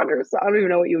coupon, or I don't even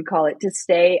know what you would call it, to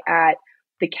stay at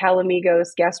the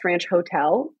Calamigos Guest Ranch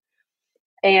Hotel.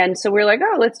 And so we're like,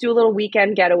 oh, let's do a little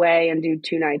weekend getaway and do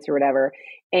 2 nights or whatever.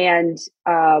 And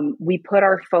we put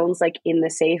our phones in the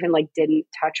safe and didn't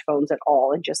touch phones at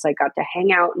all, and just got to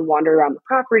hang out and wander around the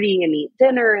property and eat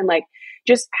dinner and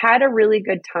just had a really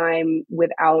good time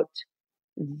without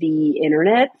the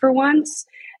internet for once.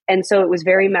 And so it was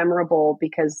very memorable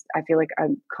because I feel like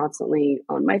I'm constantly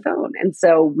on my phone. And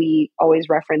so we always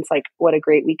reference what a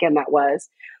great weekend that was.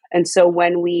 And so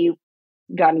when we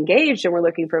got engaged and we're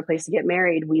looking for a place to get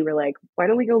married, we were like, why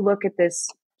don't we go look at this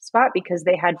spot? Because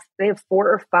they have 4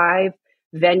 or 5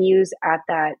 venues at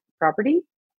that property.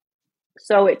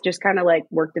 So it just kind of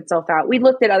worked itself out. We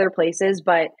looked at other places,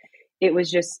 but it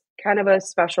was just kind of a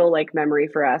special memory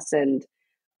for us. And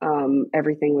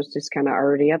everything was just kind of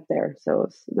already up there. So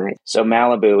it's nice. So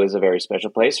Malibu is a very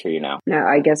special place for you now. No,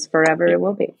 I guess forever it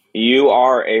will be. You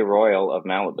are a royal of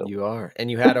Malibu. You are. And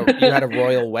you had a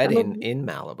royal wedding in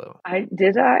Malibu. I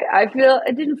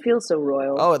didn't feel so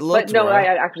royal. Oh, it looked But no,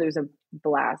 royal. actually it was a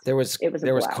blast. There was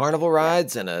carnival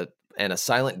rides and a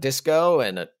silent disco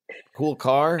and a cool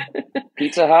car.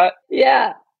 Pizza Hut.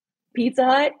 Yeah. Pizza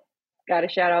Hut. Got to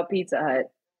shout out Pizza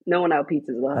Hut. No one out pizzas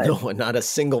the Hut. No one, not a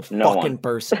single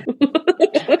person.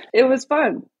 It was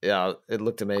fun. Yeah, it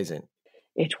looked amazing.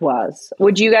 It was.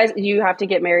 Do you have to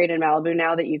get married in Malibu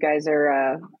now that you guys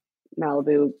are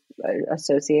Malibu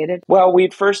associated? Well,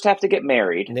 we'd first have to get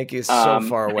married. Nick is so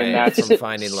far away from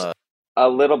finding love. A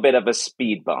little bit of a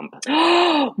speed bump.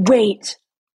 Wait.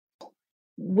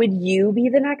 Would you be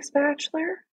the next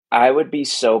bachelor? I would be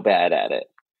so bad at it.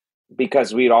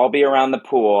 Because we'd all be around the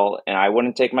pool and I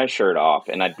wouldn't take my shirt off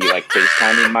and I'd be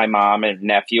FaceTiming my mom and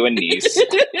nephew and niece.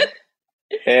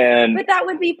 But that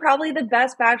would be probably the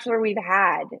best bachelor we've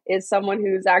had, is someone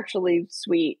who's actually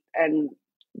sweet and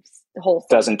wholesome.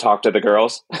 Doesn't talk to the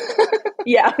girls.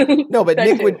 Yeah. No, but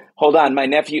Nick would. Hold on. My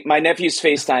nephew's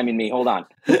FaceTiming me. Hold on.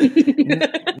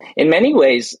 In many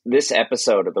ways, this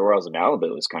episode of The Royals of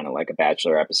Malibu is kind of like a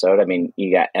bachelor episode. I mean,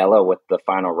 you got Ella with the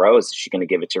final rose. Is she going to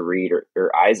give it to Reed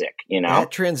or Isaac? That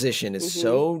transition is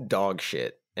so dog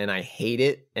shit. And I hate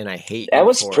it. And I hate that.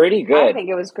 Was pretty good. I think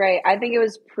it was great. I think it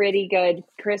was pretty good.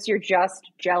 Chris, you're just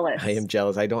jealous. I am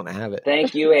jealous. I don't have it.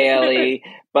 Thank you, Hayley.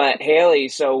 But Hayley,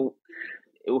 so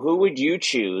who would you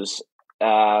choose?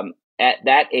 At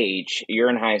that age, you're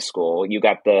in high school, you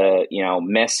got the,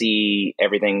 messy,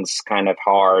 everything's kind of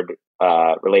hard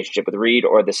relationship with Reed,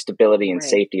 or the stability and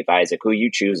safety of Isaac. Who are you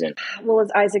choosing? Well,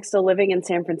 is Isaac still living in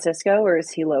San Francisco, or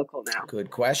is he local now? Good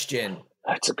question.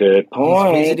 That's a good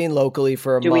point. He's visiting locally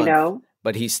for a month. Do we know?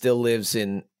 But he still lives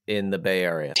in in the Bay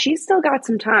Area? She's still got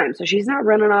some time, so she's not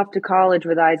running off to college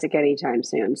with Isaac anytime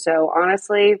soon. So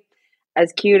honestly,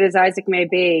 as cute as Isaac may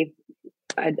be,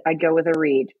 I'd go with a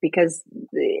Reed, because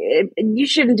you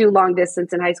shouldn't do long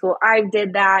distance in high school. I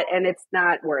did that, and it's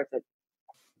not worth it.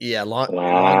 Yeah, long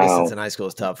Wow. distance in high school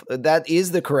is tough. That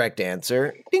is the correct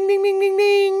answer. Ding, ding, ding, ding,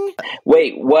 ding.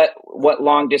 Wait, what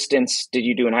long distance did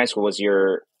you do in high school? Was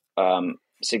your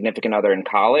significant other in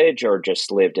college, or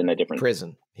just lived in a different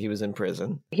Prison. He was in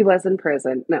prison. He was in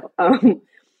prison. No,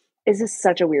 this is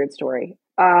such a weird story.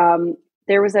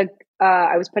 There was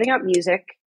I was putting out music,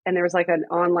 and there was like an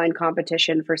online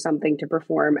competition for something to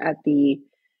perform at the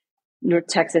North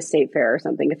Texas State Fair or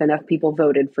something, if enough people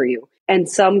voted for you. And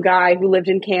some guy who lived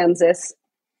in Kansas,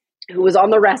 who was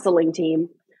on the wrestling team,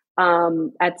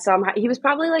 he was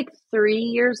probably like 3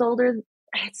 years older.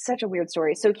 It's such a weird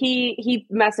story. So he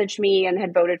messaged me and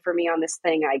had voted for me on this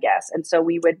thing, I guess. And so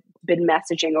we would been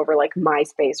messaging over like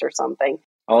MySpace or something.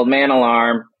 Old man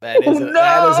alarm. That is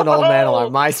an old man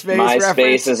alarm.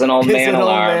 MySpace is an old man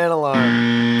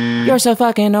alarm. You're so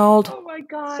fucking old. Oh my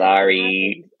God.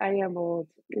 Sorry. I am old.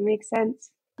 It makes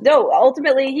sense. No,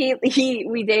 ultimately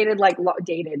we dated,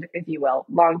 dated, if you will,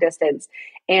 long distance.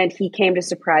 And he came to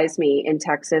surprise me in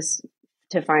Texas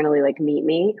to finally like meet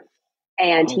me.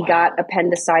 And he got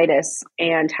appendicitis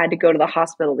and had to go to the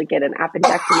hospital to get an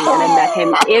appendectomy. And I met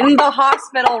him in the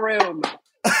hospital room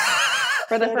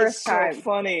for the first time. So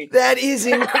funny. That is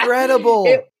incredible.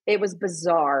 It was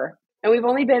bizarre. And we've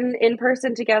only been in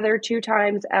person together 2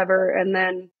 times ever. And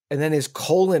then his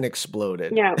colon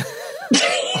exploded. Yeah.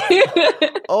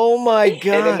 Oh my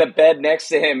God. And in the bed next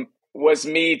to him was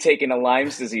me taking a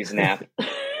Lyme's disease nap.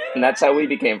 And that's how we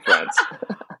became friends.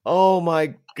 Oh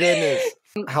my goodness.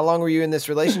 How long were you in this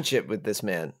relationship with this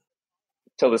man?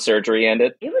 Till the surgery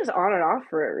ended. It was on and off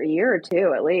for a year or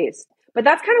 2 at least. But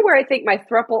that's kind of where I think my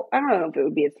throuple, I don't know if it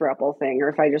would be a throuple thing or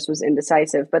if I just was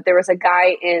indecisive, but there was a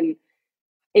guy in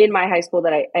my high school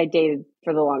that I dated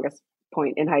for the longest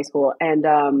point in high school.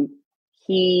 And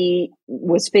he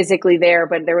was physically there,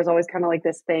 but there was always kind of like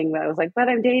this thing that I was like, but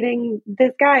I'm dating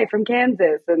this guy from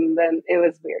Kansas. And then it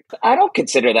was weird. I don't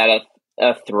consider that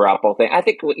a throuple thing. I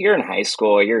think you're in high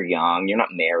school, you're young, you're not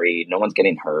married, no one's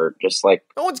getting hurt. Just like,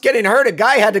 no one's getting hurt. A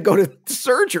guy had to go to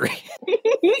surgery.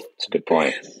 It's a good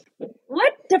point.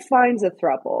 What defines a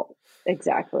throuple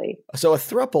exactly? So a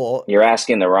throuple, You're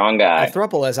asking the wrong guy. a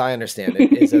throuple, as I understand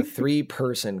it, is a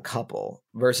 3-person couple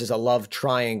versus a love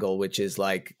triangle, which is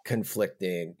like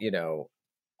conflicting,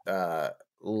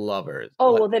 lovers.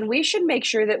 Oh, well, then we should make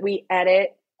sure that we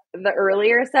edit the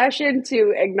earlier session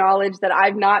to acknowledge that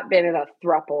I've not been in a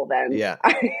throuple then. Yeah.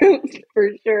 For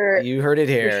sure. You heard it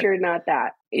here. For sure not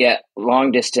that. Yeah,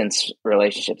 long distance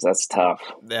relationships, that's tough.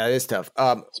 That is tough.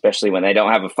 Especially when they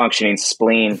don't have a functioning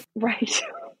spleen. Right.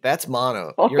 That's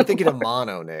mono. Oh, You're thinking of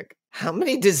mono, Nick. How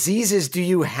many diseases do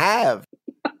you have?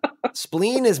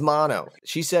 Spleen is mono.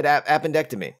 She said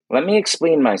appendectomy. Let me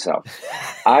explain myself.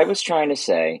 I was trying to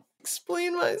say,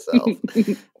 Explain myself.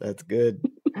 That's good.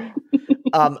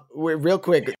 Real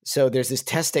quick. So there's this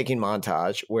test taking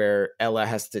montage where Ella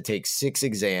has to take 6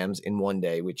 exams in one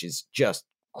day, which is just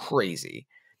crazy.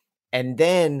 And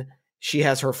then she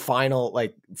has her final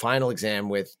exam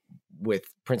with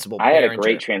Principal I had a Behringer.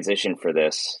 great transition for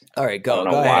this. All right, go. I don't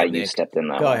know Go why ahead, you Nick. stepped in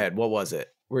that Go one. ahead. What was it?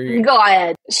 Were you? Go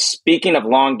ahead. Speaking of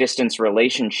long distance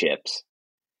relationships,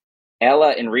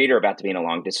 Ella and Reed are about to be in a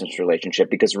long distance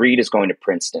relationship because Reed is going to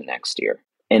Princeton next year.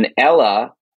 And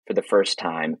Ella, for the first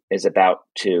time, is about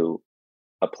to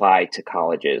apply to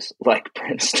colleges like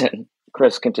Princeton.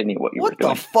 Chris, continue what you were What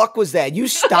doing. the fuck was that? You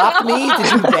stopped me to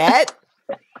do that?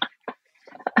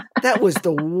 That was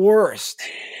the worst.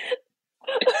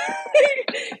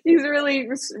 He's really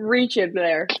reaching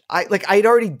there. I'd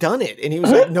already done it, and he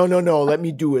was like, "No, let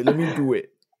me do it.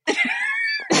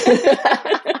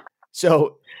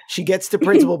 So she gets to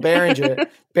Principal Behringer.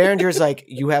 Behringer's like,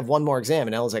 "You have one more exam,"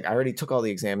 and Ella's like, "I already took all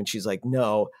the exam," and she's like,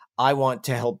 "No, I want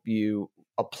to help you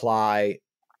apply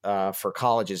for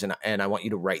colleges, and I want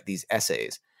you to write these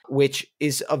essays," which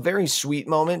is a very sweet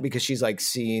moment because she's like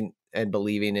seeing and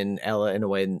believing in Ella in a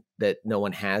way that no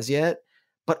one has yet.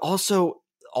 But also,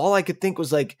 all I could think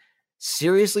was like,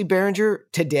 seriously, Behringer,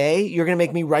 today? You're going to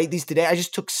make me write these today? I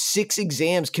just took 6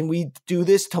 exams. Can we do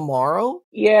this tomorrow?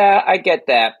 Yeah, I get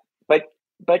that.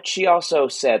 But she also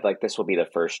said, like, this will be the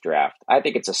first draft. I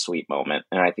think it's a sweet moment,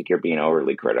 and I think you're being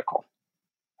overly critical.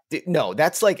 No,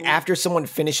 that's like after someone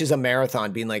finishes a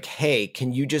marathon being like, hey,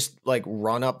 can you just like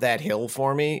run up that hill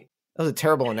for me? That was a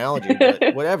terrible analogy,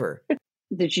 but whatever.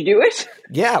 Did you do it?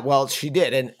 Yeah, well, she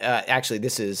did. And actually, do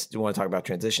you want to talk about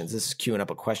transitions? This is queuing up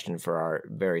a question for our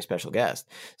very special guest.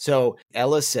 So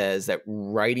Ella says that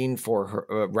writing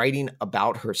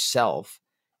about herself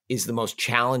is the most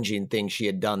challenging thing she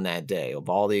had done that day of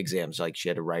all the exams. Like she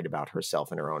had to write about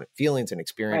herself and her own feelings and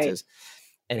experiences.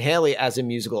 Right. And Hayley, as a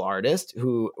musical artist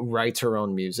who writes her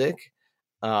own music,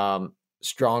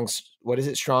 strong,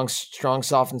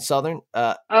 soft, and southern.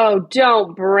 Oh,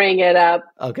 don't bring it up.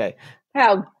 Okay.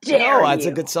 How dare you? No, that's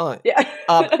a good song. Yeah.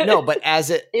 No, but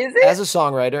as a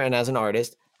songwriter and as an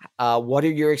artist, what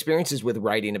are your experiences with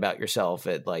writing about yourself?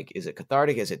 Is it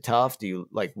cathartic? Is it tough?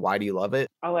 Why do you love it?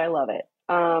 Oh, I love it.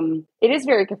 It is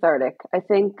very cathartic. I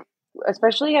think,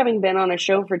 especially having been on a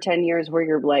show for 10 years where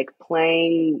you're like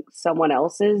playing someone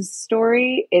else's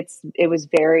story, it was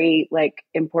very like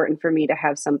important for me to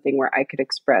have something where I could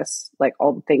express like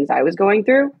all the things I was going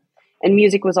through. And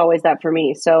music was always that for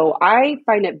me. So I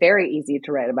find it very easy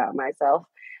to write about myself.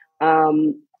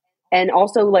 And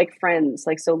also like friends.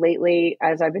 Like, so lately,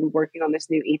 as I've been working on this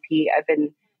new EP, I've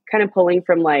been kind of pulling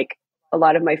from like a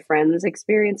lot of my friends'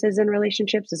 experiences in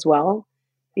relationships as well.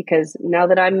 Because now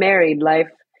that I'm married,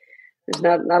 there's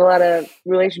not a lot of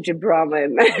relationship drama,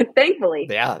 thankfully.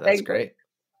 Yeah, that's great.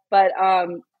 But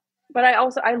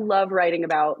I love writing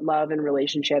about love and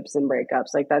relationships and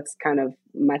breakups. Like that's kind of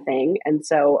my thing. And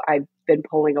so I've been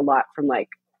pulling a lot from like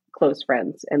close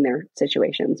friends and their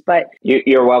situations. But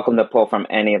you're welcome to pull from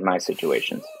any of my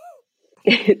situations.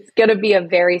 It's going to be a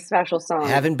very special song.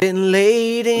 Haven't been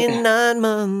laid in 9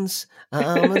 months.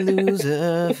 I'm a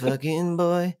loser, fucking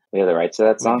boy. We have the rights to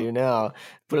that song? We do now.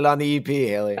 Put it on the EP,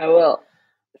 Hayley. I will.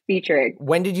 Featuring.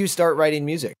 When did you start writing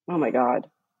music? Oh my God.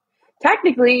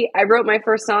 Technically, I wrote my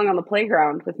first song on the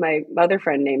playground with my other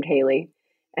friend named Hayley,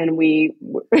 and we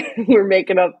were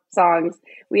making up songs.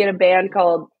 We had a band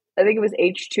called, I think it was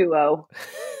H2O.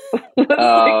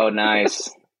 Oh,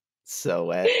 nice. So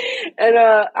wet.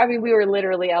 And we were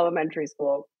literally elementary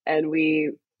school, and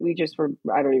we just were,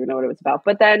 I don't even know what it was about.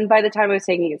 But then by the time I was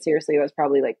taking it seriously, I was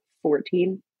probably like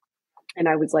 14, and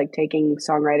I was like taking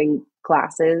songwriting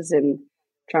classes and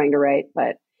trying to write,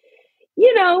 but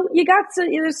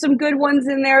there's some good ones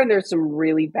in there and there's some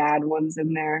really bad ones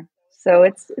in there. So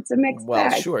it's a mixed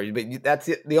bag. Well, sure. But that's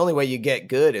the only way you get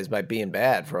good is by being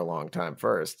bad for a long time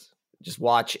first. Just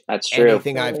watch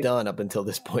anything I've done up until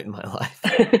this point in my life.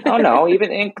 Oh no,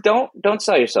 don't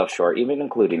sell yourself short, even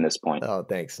including this point. Oh,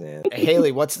 thanks, man.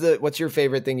 Hayley, what's your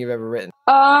favorite thing you've ever written?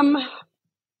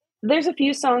 There's a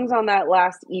few songs on that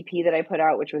last EP that I put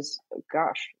out, which was,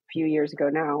 a few years ago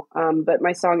now. But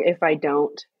my song If I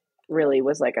Don't really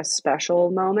was like a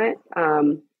special moment.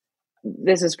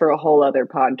 This is for a whole other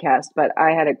podcast, but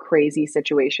I had a crazy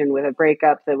situation with a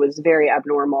breakup that was very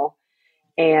abnormal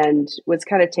and was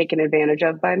kind of taken advantage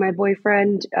of by my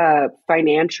boyfriend,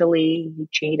 financially. He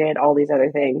cheated, all these other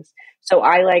things. So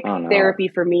therapy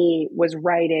for me was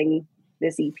writing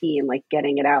this EP and like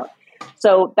getting it out.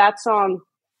 So that song,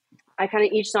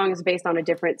 each song is based on a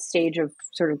different stage of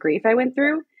sort of grief I went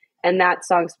through. And that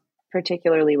song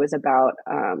particularly was about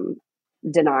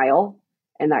denial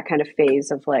and that kind of phase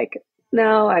of like,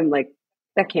 no, I'm like,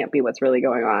 that can't be what's really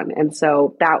going on. And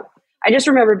so I just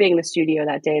remember being in the studio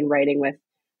that day and writing with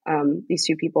these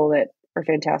two people that are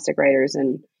fantastic writers.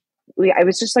 And it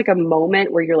was just like a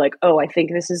moment where you're like, oh, I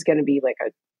think this is going to be like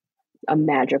a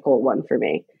magical one for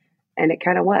me. And it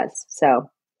kind of was. So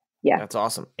yeah. That's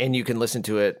awesome. And you can listen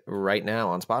to it right now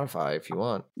on Spotify if you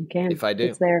want. You can. If I do.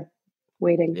 It's there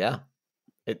waiting. Yeah.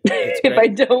 If I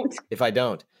don't. If I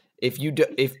don't. If you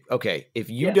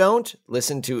don't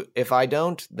listen to If I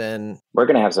Don't, then we're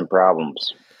going to have some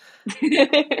problems.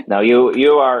 No,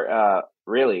 you are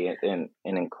really an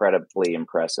incredibly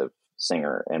impressive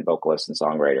singer and vocalist and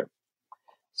songwriter.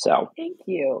 So thank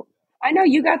you. I know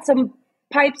you got some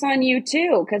pipes on you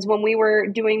too, because when we were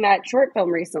doing that short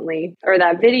film recently, or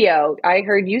that video, I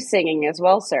heard you singing as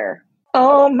well, sir.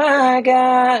 Oh my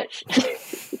gosh.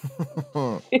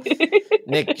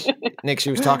 Nick,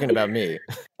 she was talking about me.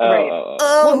 Right.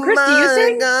 Oh, Chris, do you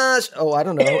sing? Gosh. Oh, I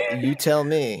don't know. You tell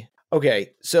me.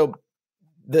 Okay, so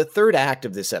the third act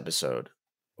of this episode,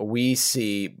 we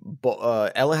see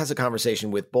Ella has a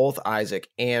conversation with both Isaac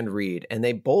and Reed, and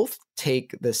they both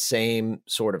take the same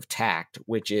sort of tact,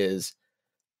 which is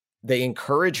they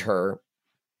encourage her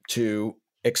to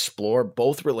explore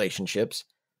both relationships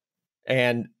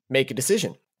and make a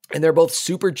decision. And they're both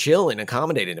super chill and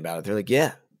accommodating about it. They're like,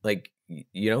 yeah, like,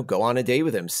 go on a date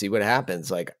with him, see what happens,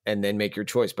 like, and then make your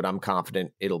choice. But I'm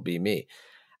confident it'll be me.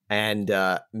 And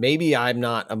maybe I'm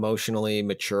not emotionally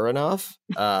mature enough,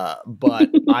 but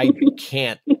I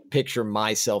can't picture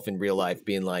myself in real life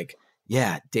being like,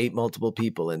 yeah, date multiple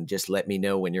people and just let me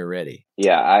know when you're ready.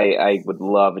 Yeah, I would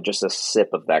love just a sip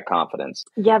of that confidence.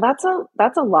 Yeah, that's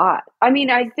a lot. I mean,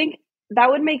 I think that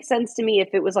would make sense to me if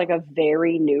it was like a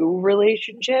very new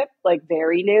relationship, like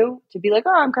very new, to be like,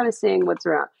 oh, I'm kind of seeing what's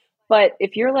around. But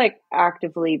if you're like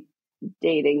actively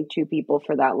dating two people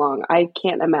for that long, I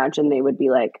can't imagine they would be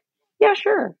like, yeah,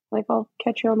 sure. Like, I'll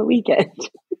catch you on the weekend.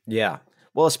 Yeah.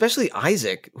 Well, especially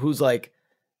Isaac, who's like,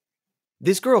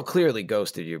 this girl clearly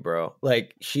ghosted you, bro.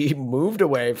 Like, she moved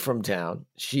away from town.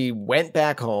 She went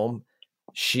back home.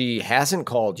 She hasn't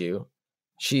called you.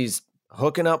 She's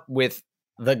hooking up with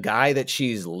the guy that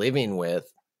she's living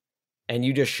with. And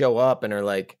you just show up and are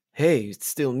like, hey, it's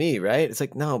still me, right? It's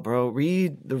like, no, bro,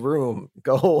 read the room.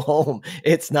 Go home.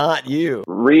 It's not you.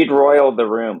 Read Royal the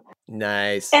room.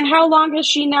 Nice. And how long has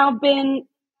she now been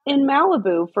in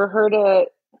Malibu for her to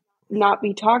not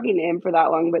be talking to him for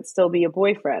that long, but still be a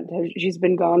boyfriend? She's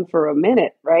been gone for a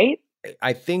minute, right?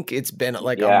 I think it's been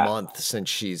like a month since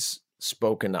she's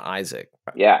spoken to Isaac.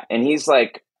 Yeah. And he's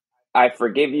like, I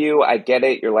forgive you. I get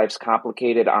it. Your life's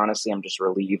complicated. Honestly, I'm just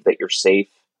relieved that you're safe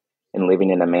and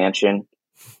living in a mansion.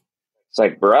 It's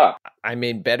like, bruh. I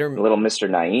mean, better little Mr.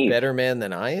 Naive. Better man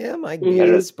than I am, I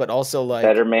guess, but also like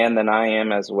better man than I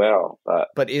am as well.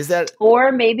 But is that,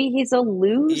 or maybe he's a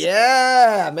loser?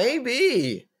 Yeah,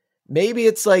 maybe. Maybe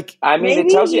it's like, I mean, it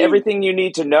tells you everything you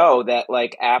need to know that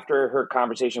like after her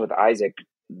conversation with Isaac,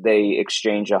 they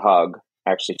exchange a hug,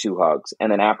 actually 2 hugs. And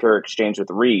then after her exchange with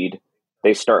Reed,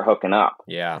 they start hooking up.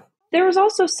 Yeah. There was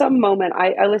also some moment,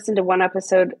 I listened to one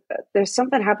episode, there's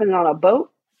something happening on a boat.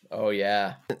 Oh,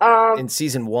 yeah. In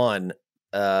season 1,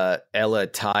 Ella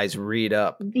ties Reed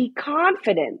up. The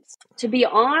confidence to be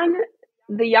on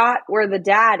the yacht where the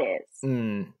dad is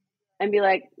and be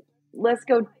like, let's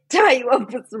go tie you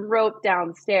up with some rope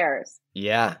downstairs.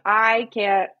 Yeah. I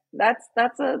can't. That's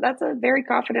a very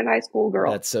confident high school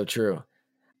girl. That's so true.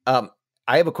 I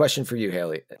have a question for you,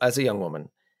 Hayley. As a young woman,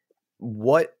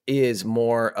 what is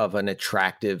more of an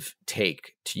attractive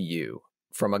take to you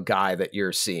from a guy that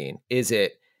you're seeing? Is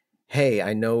it, hey,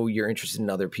 I know you're interested in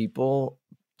other people,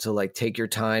 so like take your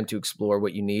time to explore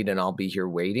what you need and I'll be here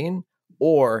waiting?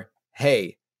 Or,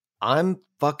 hey, I'm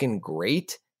fucking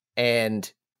great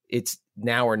and it's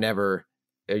now or never,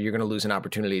 you're going to lose an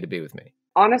opportunity to be with me?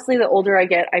 Honestly, the older I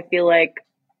get, I feel like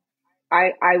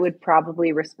I would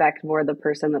probably respect more the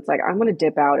person that's like, I'm going to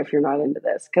dip out if you're not into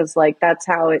this. Because like, that's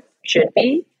how it should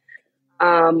be.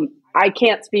 I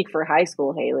can't speak for high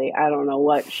school Hayley. I don't know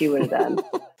what she would have done.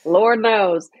 Lord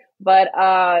knows. But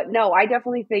no, I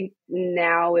definitely think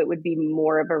now it would be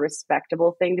more of a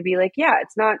respectable thing to be like, yeah,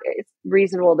 it's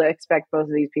reasonable to expect both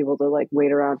of these people to like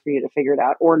wait around for you to figure it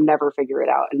out or never figure it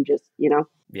out and just, you know.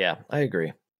 Yeah, I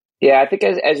agree. Yeah, I think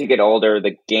as you get older,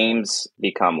 the games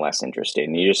become less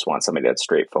interesting. You just want somebody that's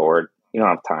straightforward. You don't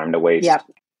have time to waste. Yeah.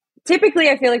 Typically,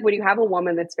 I feel like when you have a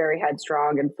woman that's very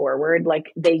headstrong and forward,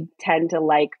 like they tend to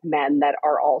like men that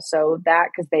are also that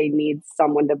because they need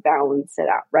someone to balance it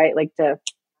out, right? Like to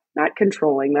not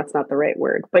controlling, that's not the right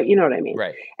word, but you know what I mean?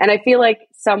 Right. And I feel like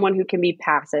someone who can be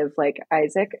passive like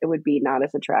Isaac, it would be not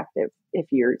as attractive if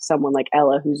you're someone like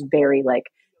Ella who's very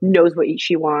like knows what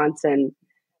she wants and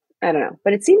I don't know.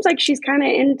 But it seems like she's kind of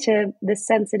into the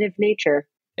sensitive nature.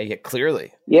 Yeah,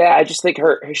 clearly. Yeah, I just think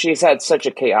she's had such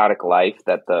a chaotic life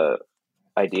that the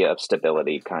idea of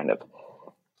stability kind of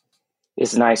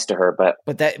is nice to her. But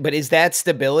is that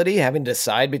stability, having to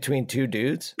decide between 2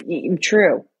 dudes?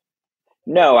 True.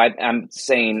 No, I'm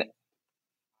saying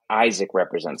Isaac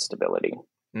represents stability,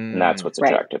 and that's what's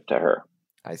attractive to her.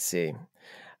 I see.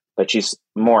 But she's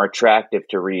more attractive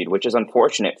to Reed, which is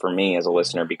unfortunate for me as a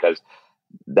listener because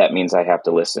that means I have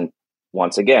to listen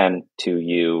once again to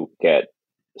you get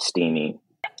steamy.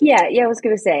 Yeah, I was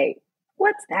going to say,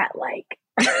 what's that like?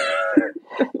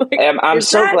 I'm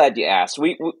so glad you asked.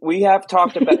 We have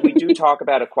talked about, we do talk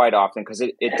about it quite often because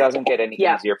it doesn't get any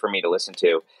easier for me to listen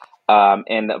to.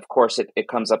 And of course it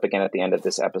comes up again at the end of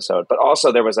this episode, but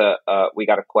also there was we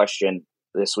got a question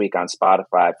this week on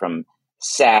Spotify from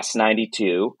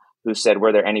Sass92 who said,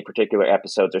 were there any particular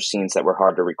episodes or scenes that were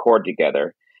hard to record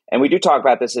together? And we do talk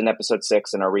about this in episode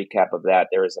 6 in our recap of that.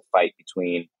 There is a fight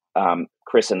between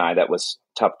Chris and I that was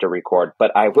tough to record.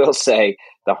 But I will say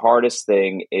the hardest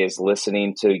thing is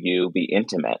listening to you be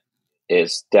intimate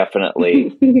is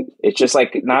definitely, it's just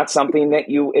like not something that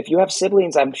if you have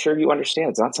siblings, I'm sure you understand.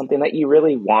 It's not something that you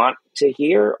really want to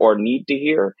hear or need to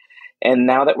hear. And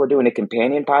now that we're doing a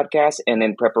companion podcast and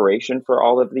in preparation for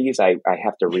all of these, I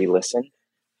have to re-listen.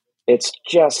 It's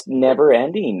just never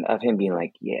ending of him being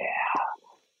like, yeah.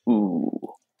 Ooh.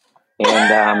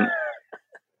 And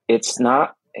it's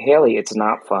not, Hayley, it's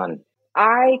not fun.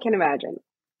 I can imagine.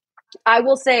 I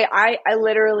will say I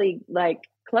literally like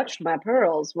clutched my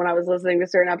pearls when I was listening to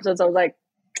certain episodes. I was like,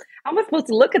 how am I supposed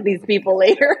to look at these people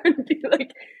later and be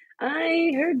like,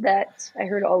 I heard that. I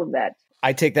heard all of that.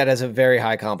 I take that as a very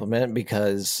high compliment,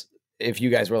 because if you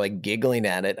guys were like giggling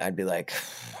at it, I'd be like,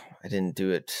 I didn't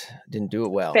do it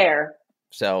well. Fair.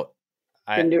 So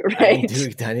Didn't do it right.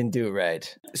 I didn't do it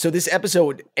right. So this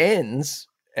episode ends,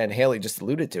 and Hayley just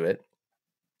alluded to it,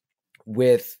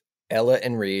 with Ella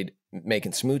and Reed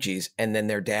making smoochies, and then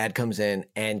their dad comes in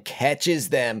and catches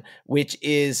them, which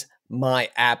is my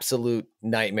absolute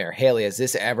nightmare. Hayley, has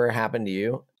this ever happened to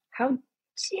you? How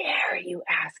dare you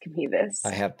ask me this?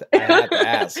 I have to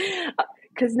ask.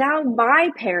 Because now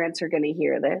my parents are going to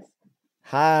hear this.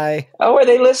 Hi. Oh, are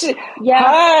they listening? Yeah.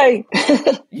 Hi.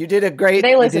 You did a great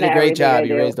job.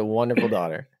 You raised a wonderful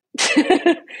daughter.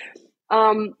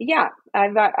 Yeah, I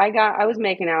was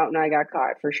making out and I got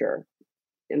caught for sure.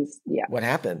 And yeah. What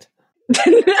happened?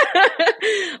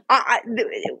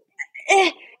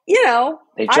 You know,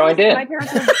 They joined in. My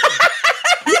parents were,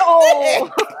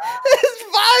 no. That's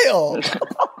vile.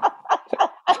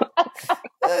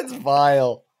 That's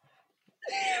vile.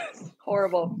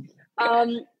 Horrible.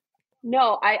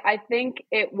 No, I think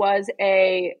it was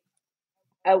a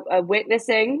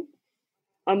witnessing,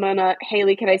 and then a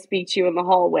Hayley, can I speak to you in the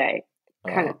hallway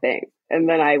kind of thing, and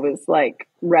then I was like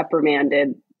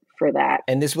reprimanded for that.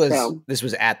 And this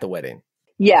was at the wedding.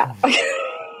 Yeah.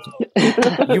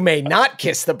 You may not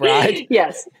kiss the bride.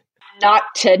 Yes, not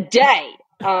today.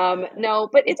 No,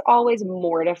 but it's always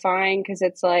mortifying because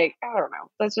it's like, I don't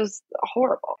know, that's just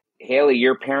horrible. Hayley,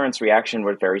 your parents' reaction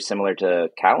was very similar to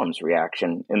Callum's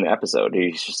reaction in the episode.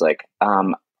 He's just like,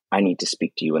 I need to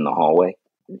speak to you in the hallway.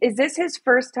 Is this his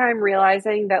first time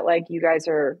realizing that, like, you guys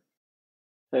are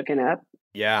hooking up?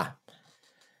 Yeah.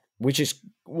 Which is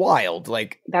wild.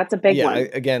 Like, that's a big one.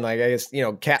 Again, like, I guess,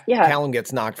 Callum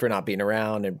gets knocked for not being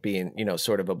around and being,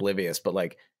 sort of oblivious, but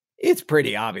like, it's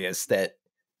pretty obvious that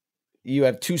you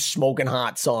have two smoking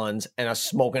hot sons and a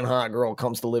smoking hot girl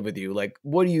comes to live with you. Like,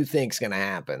 what do you think's going to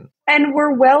happen? And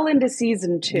we're well into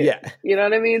season 2. Yeah. You know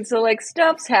what I mean? So like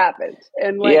stuff's happened.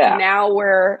 And like now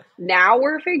we're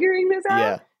figuring this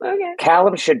out. Yeah. Okay.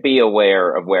 Callum should be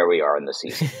aware of where we are in the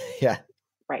season. Yeah.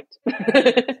 Right.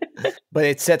 But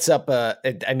it sets up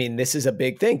this is a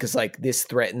big thing because like this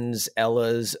threatens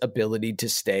Ella's ability to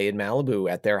stay in Malibu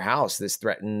at their house. This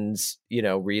threatens,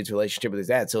 Reed's relationship with his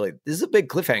dad. So like, this is a big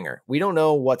cliffhanger. We don't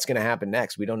know what's going to happen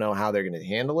next. We don't know how they're going to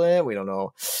handle it. We don't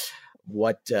know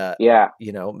what,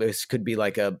 this could be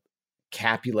like a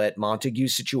Capulet Montague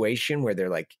situation where they're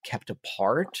like kept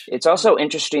apart. It's also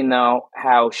interesting though,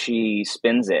 how she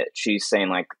spins it. She's saying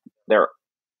like, there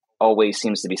always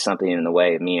seems to be something in the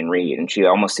way of me and Reed, and she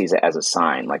almost sees it as a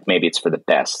sign, like maybe it's for the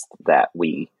best that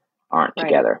we aren't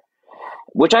together,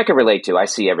 which I can relate to. I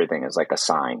see everything as like a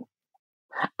sign.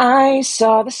 I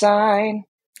saw the sign,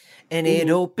 and it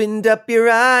opened up your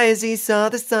eyes. He saw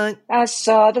the sign. I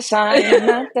saw the sign.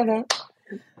 Do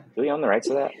we own the rights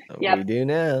to that? Yep. We do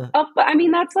now. Oh, but I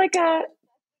mean, that's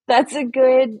a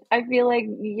good, I feel like,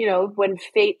 when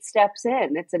fate steps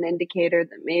in, it's an indicator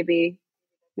that maybe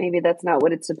that's not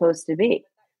what it's supposed to be.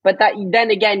 But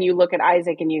then again, you look at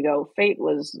Isaac and you go, fate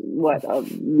was what,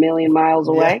 1,000,000 miles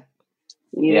away?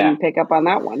 Yeah. You didn't pick up on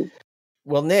that one.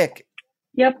 Well, Nick.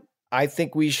 Yep. I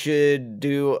think we should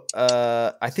do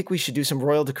some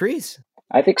royal decrees.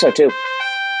 I think so too.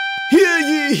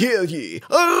 Hear ye,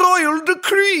 a royal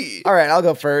decree. All right, I'll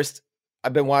go first.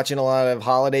 I've been watching a lot of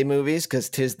holiday movies because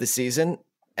 'tis the season,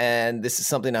 and this is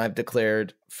something I've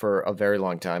declared for a very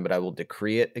long time, but I will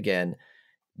decree it again.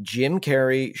 Jim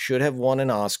Carrey should have won an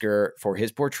Oscar for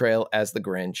his portrayal as the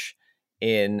Grinch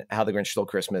in How the Grinch Stole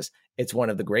Christmas. It's one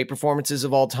of the great performances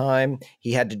of all time.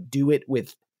 He had to do it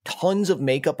with tons of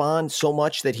makeup on, so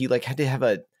much that he like had to have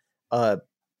a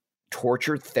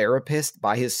torture therapist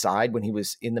by his side when he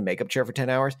was in the makeup chair for 10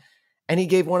 hours. And he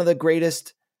gave one of the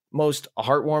greatest, most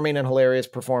heartwarming and hilarious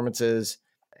performances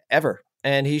ever.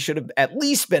 And he should have at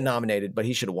least been nominated, but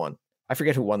he should have won. I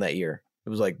forget who won that year. It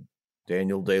was like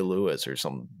Daniel Day-Lewis or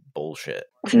some bullshit.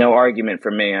 No argument for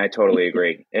me. I totally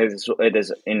agree. It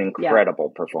is an incredible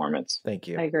performance. Thank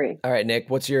you. I agree. All right, Nick,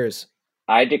 what's yours?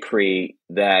 I decree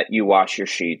that you wash your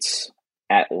sheets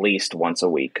at least once a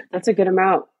week. That's a good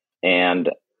amount. And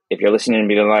if you're listening and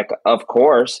being like, of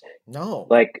course. No.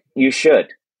 Like, you should.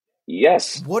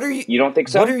 Yes. What are you? You don't think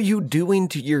so? What are you doing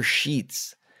to your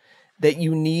sheets that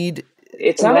you need?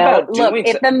 It's not about look, doing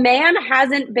if the man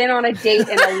hasn't been on a date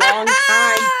in a long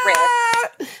time,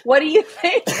 Chris, what do you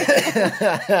think?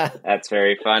 That's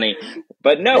very funny.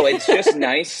 But no, it's just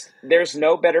nice. There's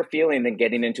no better feeling than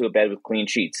getting into a bed with clean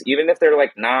sheets, even if they're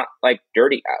like not like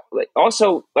dirty. Like,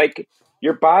 also, like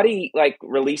your body like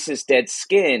releases dead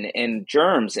skin and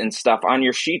germs and stuff on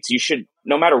your sheets. You should,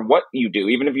 no matter what you do,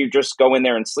 even if you just go in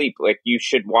there and sleep, like you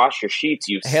should wash your sheets.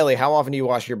 Haley, how often do you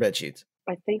wash your bed sheets?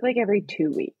 I think like every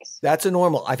 2 weeks. That's a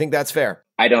normal. I think that's fair.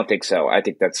 I don't think so. I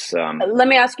think that's Let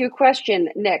me ask you a question,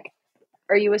 Nick.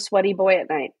 Are you a sweaty boy at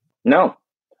night? no,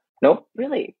 nope.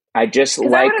 Really? I just 'Cause I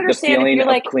like would the understand if feeling you're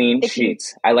of like- clean if you-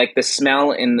 sheets. I like the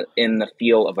smell in the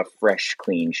feel of a fresh,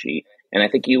 clean sheet, and I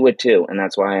think you would too. And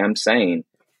that's why I'm saying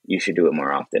you should do it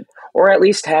more often, or at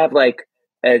least have like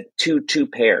two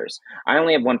pairs. I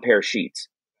only have one pair of sheets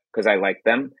because I like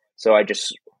them, so I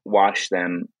just wash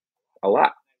them a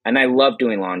lot. And I love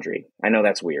doing laundry. I know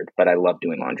that's weird, but I love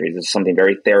doing laundry. There's something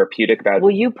very therapeutic about.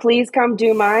 Will you please come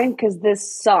do mine? Because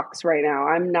this sucks right now.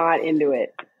 I'm not into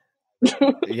it.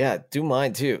 Yeah, do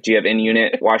mine too. Do you have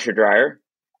in-unit washer dryer?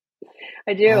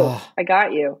 I do. Oh. I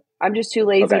got you. I'm just too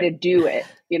lazy Okay. to do it,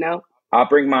 you know? I'll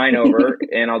bring mine over,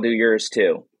 and I'll do yours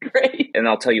too. Great. And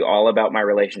I'll tell you all about my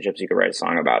relationships. You can write a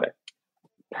song about it.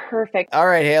 Perfect. All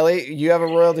right, Haley, you have a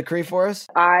royal decree for us?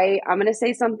 I'm going to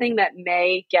say something that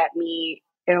may get me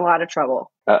in a lot of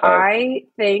trouble. Uh-oh. I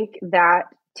think that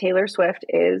Taylor Swift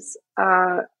is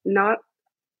not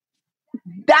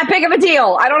that big of a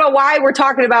deal. I don't know why we're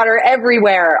talking about her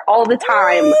everywhere, all the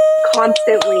time,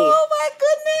 constantly. Oh my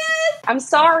goodness! I'm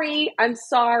sorry. I'm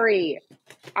sorry.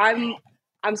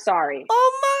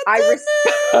 Oh my I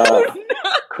goodness!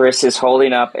 Chris is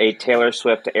holding up a Taylor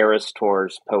Swift Eras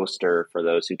Tours poster for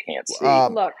those who can't see.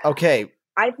 Look, Okay.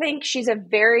 I think she's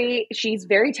very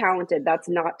talented. That's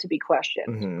not to be questioned.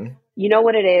 Mm-hmm. You know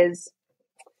what it is?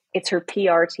 It's her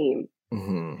PR team.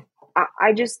 Mm-hmm.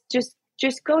 I just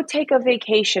go take a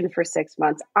vacation for 6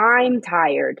 months. I'm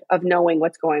tired of knowing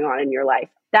what's going on in your life.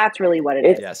 That's really what it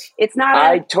is. Yes. It's not.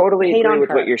 I totally hate agree on with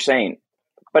her. what you're saying,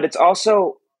 but it's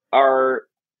also our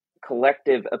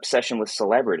collective obsession with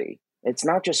celebrity. It's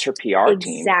not just her PR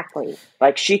team. Exactly.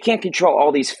 Like, she can't control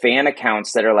all these fan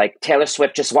accounts that are like, Taylor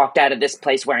Swift just walked out of this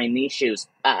place wearing these shoes.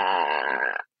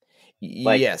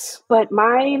 Yes. But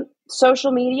my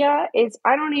social media is,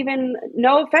 I don't even,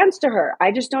 no offense to her,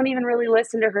 I just don't even really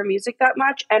listen to her music that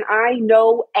much. And I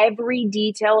know every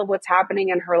detail of what's happening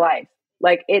in her life.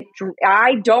 Like,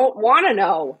 I don't want to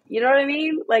know. You know what I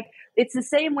mean? Like, it's the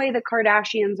same way the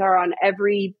Kardashians are on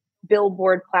every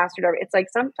billboard plastered over. It's like,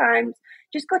 sometimes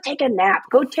just go take a nap.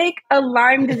 Go take a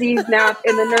Lyme disease nap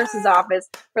in the nurse's office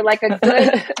for like a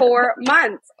good 4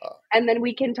 months. And then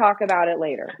we can talk about it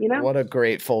later. You know? What a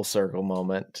great full circle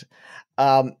moment.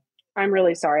 I'm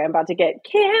really sorry. I'm about to get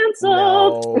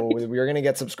canceled. No, we're going to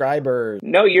get subscribers.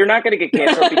 No, you're not going to get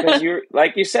canceled because you're,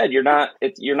 like you said, you're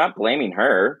not blaming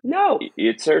her. No.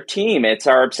 It's her team. It's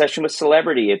our obsession with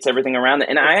celebrity. It's everything around that.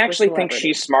 And I actually think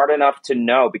she's smart enough to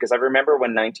know, because I remember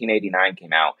when 1989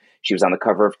 came out, she was on the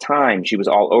cover of Time. She was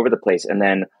all over the place. And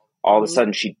then all of a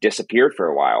sudden she disappeared for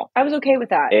a while. I was okay with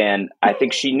that. And I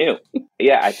think she knew.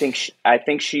 Yeah, I think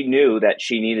she knew that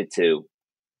she needed to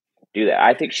do that.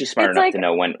 I think she's smart enough to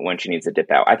know when she needs to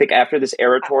dip out. I think after this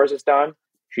Era Tours is done,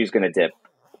 she's going to dip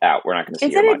out. We're not going to see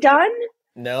her Isn't much. it done?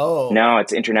 No,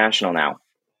 it's international now.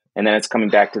 And then it's coming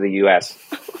back to the U.S.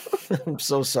 I'm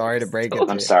so sorry to break it.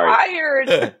 I'm sorry.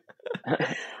 Tired.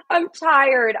 I'm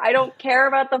tired. I don't care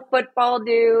about the football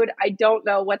dude. I don't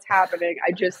know what's happening.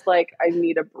 I just I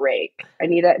need a break.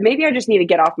 Maybe I just need to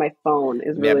get off my phone.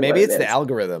 Maybe it's the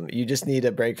algorithm. You just need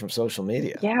a break from social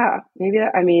media. Yeah, maybe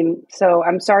so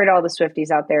I'm sorry to all the Swifties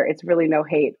out there. It's really no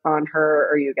hate on her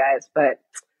or you guys, but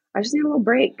I just need a little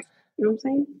break. You know what I'm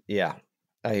saying? Yeah,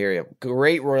 I hear you.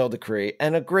 Great royal decree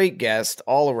and a great guest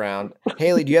all around.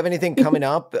 Haley, do you have anything coming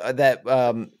up that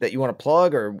you want to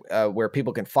plug, or where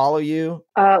people can follow you?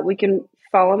 We can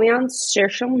follow me on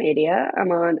social media.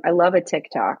 I love a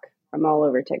TikTok. I'm all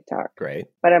over TikTok. Great.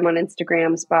 But I'm on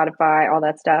Instagram, Spotify, all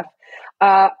that stuff.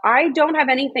 I don't have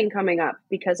anything coming up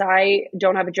because I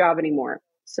don't have a job anymore.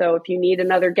 So if you need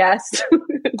another guest,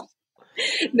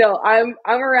 no, I'm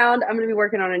around. I'm going to be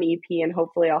working on an EP, and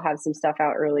hopefully I'll have some stuff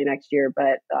out early next year,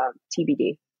 but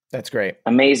TBD. That's great.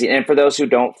 Amazing. And for those who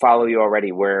don't follow you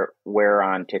already, where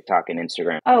on TikTok and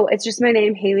Instagram? Oh, it's just my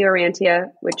name, Hayley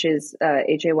Orrantia, which is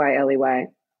HAYLEYORRANTIA.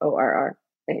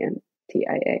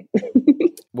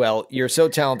 Well, you're so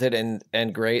talented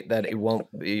and great that it won't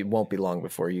be long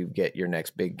before you get your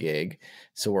next big gig.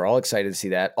 So we're all excited to see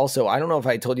that. Also, I don't know if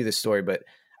I told you this story, but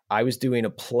I was doing a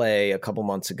play a couple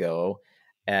months ago,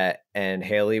 and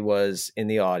Haley was in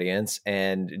the audience.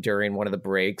 And during one of the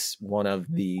breaks, one of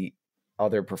the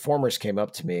other performers came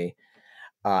up to me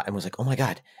and was like, "Oh my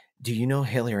God, do you know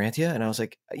Hayley Orrantia? And I was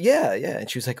like, yeah. And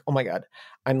she was like, oh my God,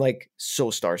 I'm like so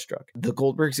starstruck. The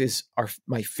Goldbergs is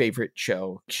my favorite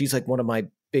show. She's like one of my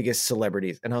biggest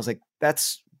celebrities. And I was like,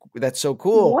 that's so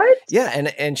cool. What? Yeah.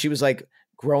 And she was like,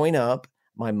 growing up,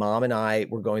 my mom and I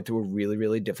were going through a really,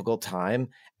 really difficult time.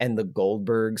 And the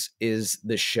Goldbergs is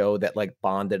the show that like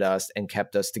bonded us and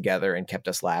kept us together and kept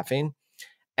us laughing.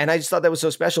 And I just thought that was so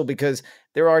special because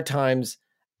there are times,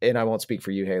 and I won't speak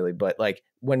for you, Hayley, but like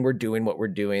when we're doing what we're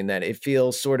doing, that it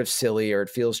feels sort of silly or it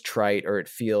feels trite or it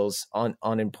feels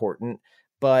unimportant.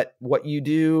 But what you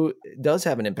do does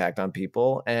have an impact on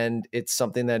people. And it's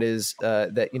something that is,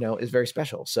 is very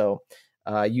special. So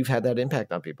you've had that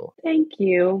impact on people. Thank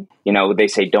you. You know, they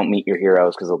say don't meet your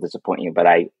heroes because they'll disappoint you. But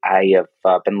I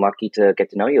have been lucky to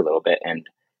get to know you a little bit. And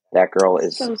that girl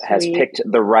has picked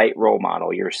the right role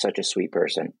model. You're such a sweet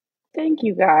person. Thank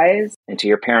you, guys. And to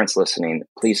your parents listening,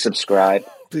 please subscribe.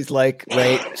 Please like,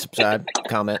 rate, subscribe,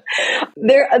 comment.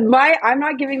 I'm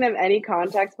not giving them any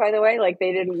context, by the way. Like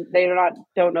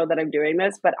don't know that I'm doing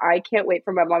this, but I can't wait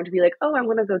for my mom to be like, oh, I'm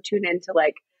going to go tune into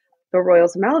like the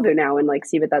Royals of Malibu now and like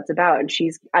see what that's about. And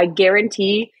I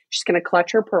guarantee she's going to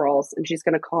clutch her pearls and she's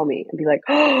going to call me and be like,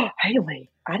 oh, Hayley,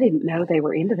 I didn't know they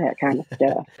were into that kind of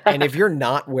stuff. And if you're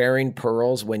not wearing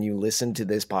pearls when you listen to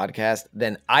this podcast,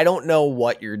 then I don't know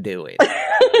what you're doing.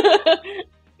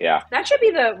 Yeah. That should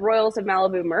be the Royals of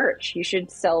Malibu merch. You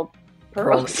should sell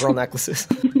pearls. Pearl necklaces.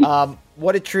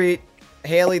 What a treat.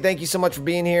 Hayley, thank you so much for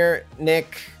being here.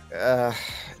 Nick,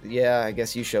 yeah, I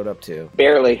guess you showed up too.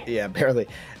 Barely. Yeah, barely.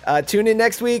 Tune in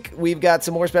next week. We've got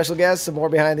some more special guests, some more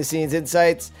behind the scenes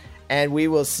insights, and we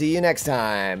will see you next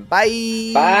time.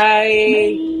 Bye.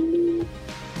 Bye.